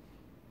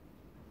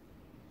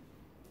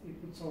 It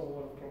would solve a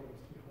lot of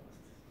problems, to be honest.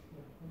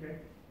 Yeah. Okay.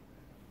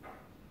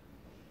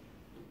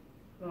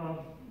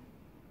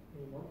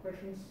 Any more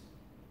questions?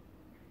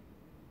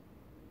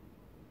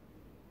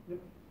 Yep.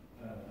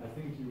 I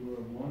think you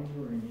were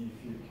wondering if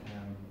you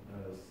can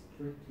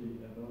strictly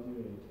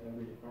evaluate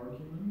every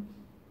argument,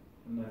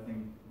 and I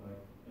think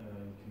like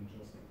you can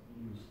just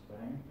use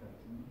bang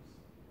patterns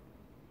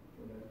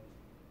for that.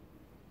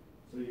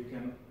 So you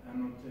can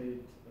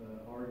annotate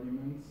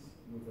arguments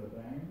with a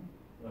bang,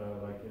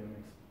 like an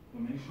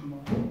exclamation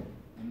mark,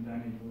 and then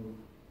it will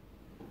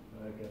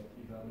get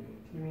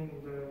evaluated. You mean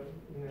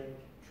in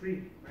a tree,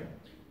 right?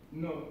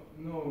 No,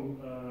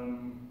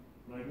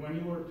 like when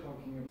you were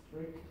talking about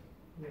strict,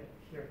 Yeah,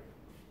 here.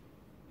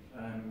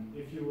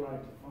 if you write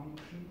a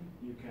function,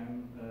 you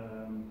can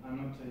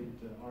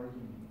annotate the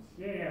arguments.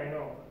 Yeah, I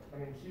know. But, I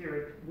mean, here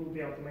it will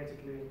be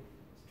automatically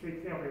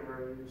strict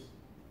everywhere used.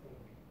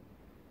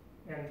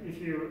 And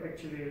if you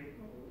actually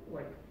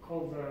like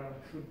call the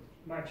should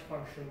match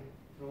function,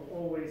 it will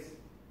always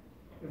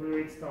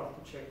evaluate stuff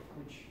to check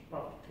which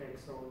path to take.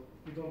 So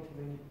you don't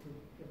even need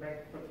to bank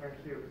pattern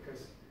here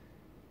because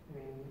I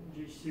mean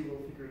GHC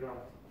will figure it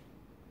out.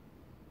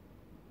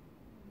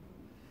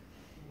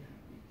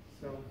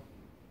 So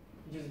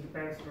it just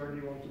depends where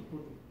you want to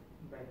put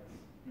banks.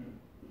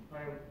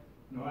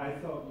 No, I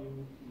thought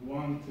you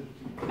wanted to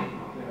put it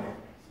there.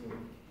 So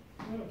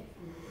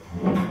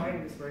It's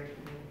fine this way.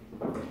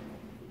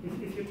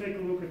 If you take a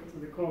look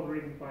at the code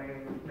written by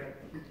Matt,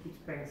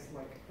 it banks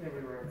like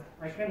everywhere.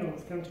 I can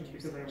understand it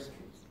because I was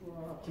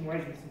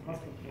optimizing some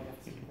Haskell code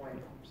at some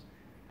point.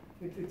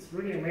 It's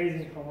really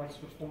amazing how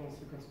much performance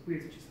you can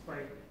squeeze just by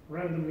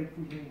randomly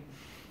putting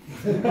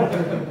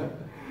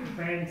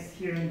banks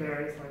here and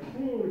there. It's like,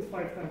 oh, it's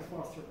 5 times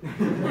faster.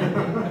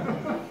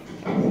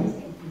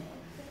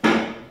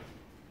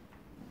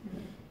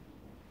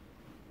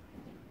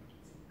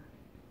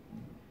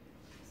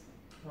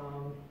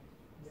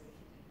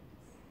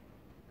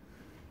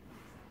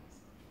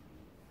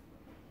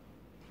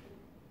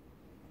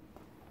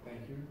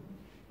 Thank you.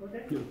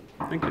 Okay.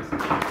 Thank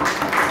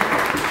you.